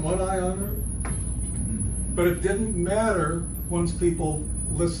heaven and one eye on earth. But it didn't matter once people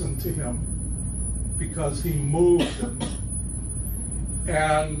listened to him, because he moved them.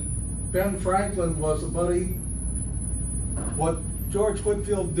 And Ben Franklin was a buddy. What George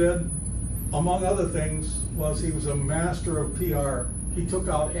Whitefield did, among other things, was he was a master of PR. He took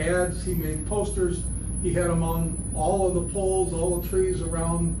out ads, he made posters, he had them on all of the poles, all the trees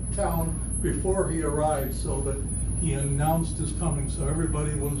around town before he arrived, so that he announced his coming, so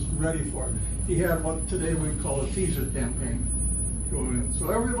everybody was ready for it. He had what today we'd call a teaser campaign going in. So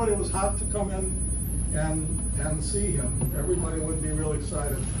everybody was hot to come in and see him. Everybody would be real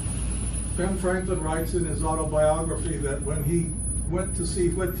excited. Ben Franklin writes in his autobiography that when he went to see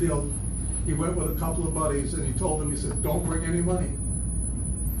Whitefield, he went with a couple of buddies, and he told them, he said, don't bring any money.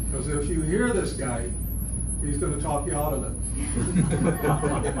 Because if you hear this guy, he's going to talk you out of it.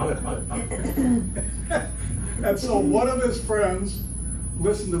 And so one of his friends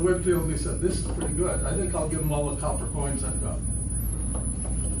listened to Whitefield, and he said, this is pretty good. I think I'll give him all the copper coins I've got.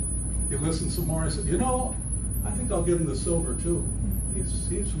 He listened some more, and he said, you know, I think I'll give him the silver too.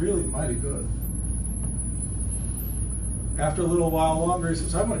 He's really mighty good. After a little while longer, he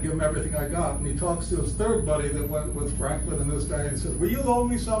says, I'm going to give him everything I got. And he talks to his third buddy that went with Franklin and this guy, and says, will you loan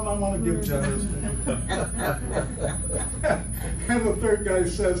me some? I want to give generously. And the third guy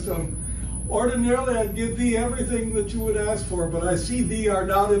says to him, ordinarily I'd give thee everything that you would ask for, but I see thee are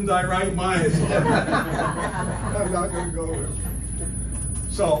not in thy right mind. So I'm not going to go there.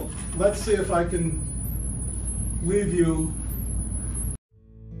 So let's see if I can leave you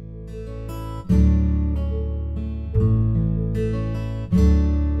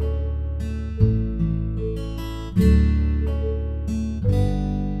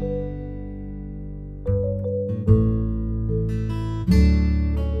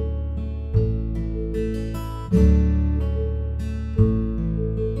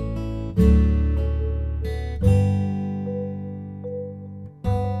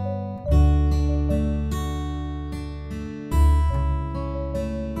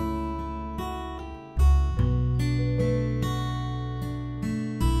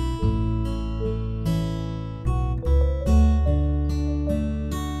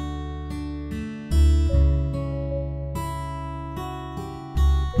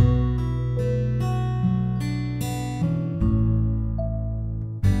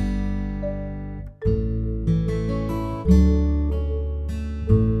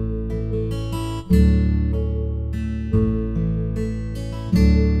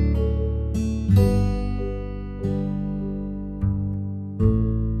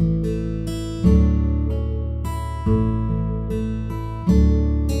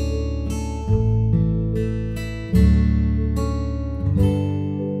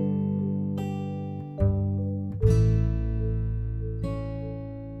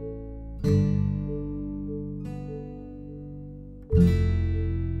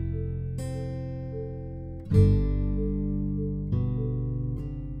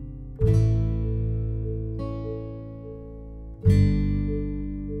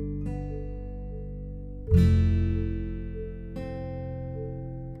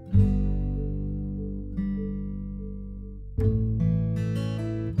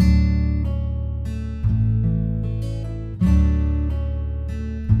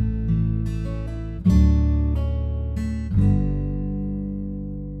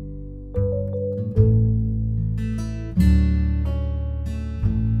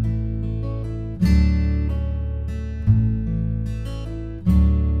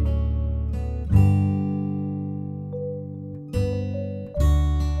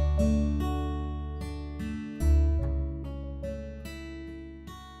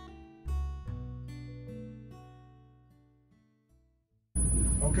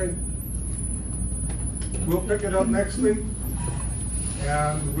Okay. We'll pick it up next week,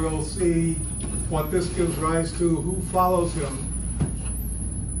 and we'll see what this gives rise to, who follows him.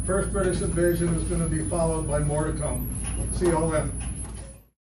 First British invasion is going to be followed by more to come. See you all then.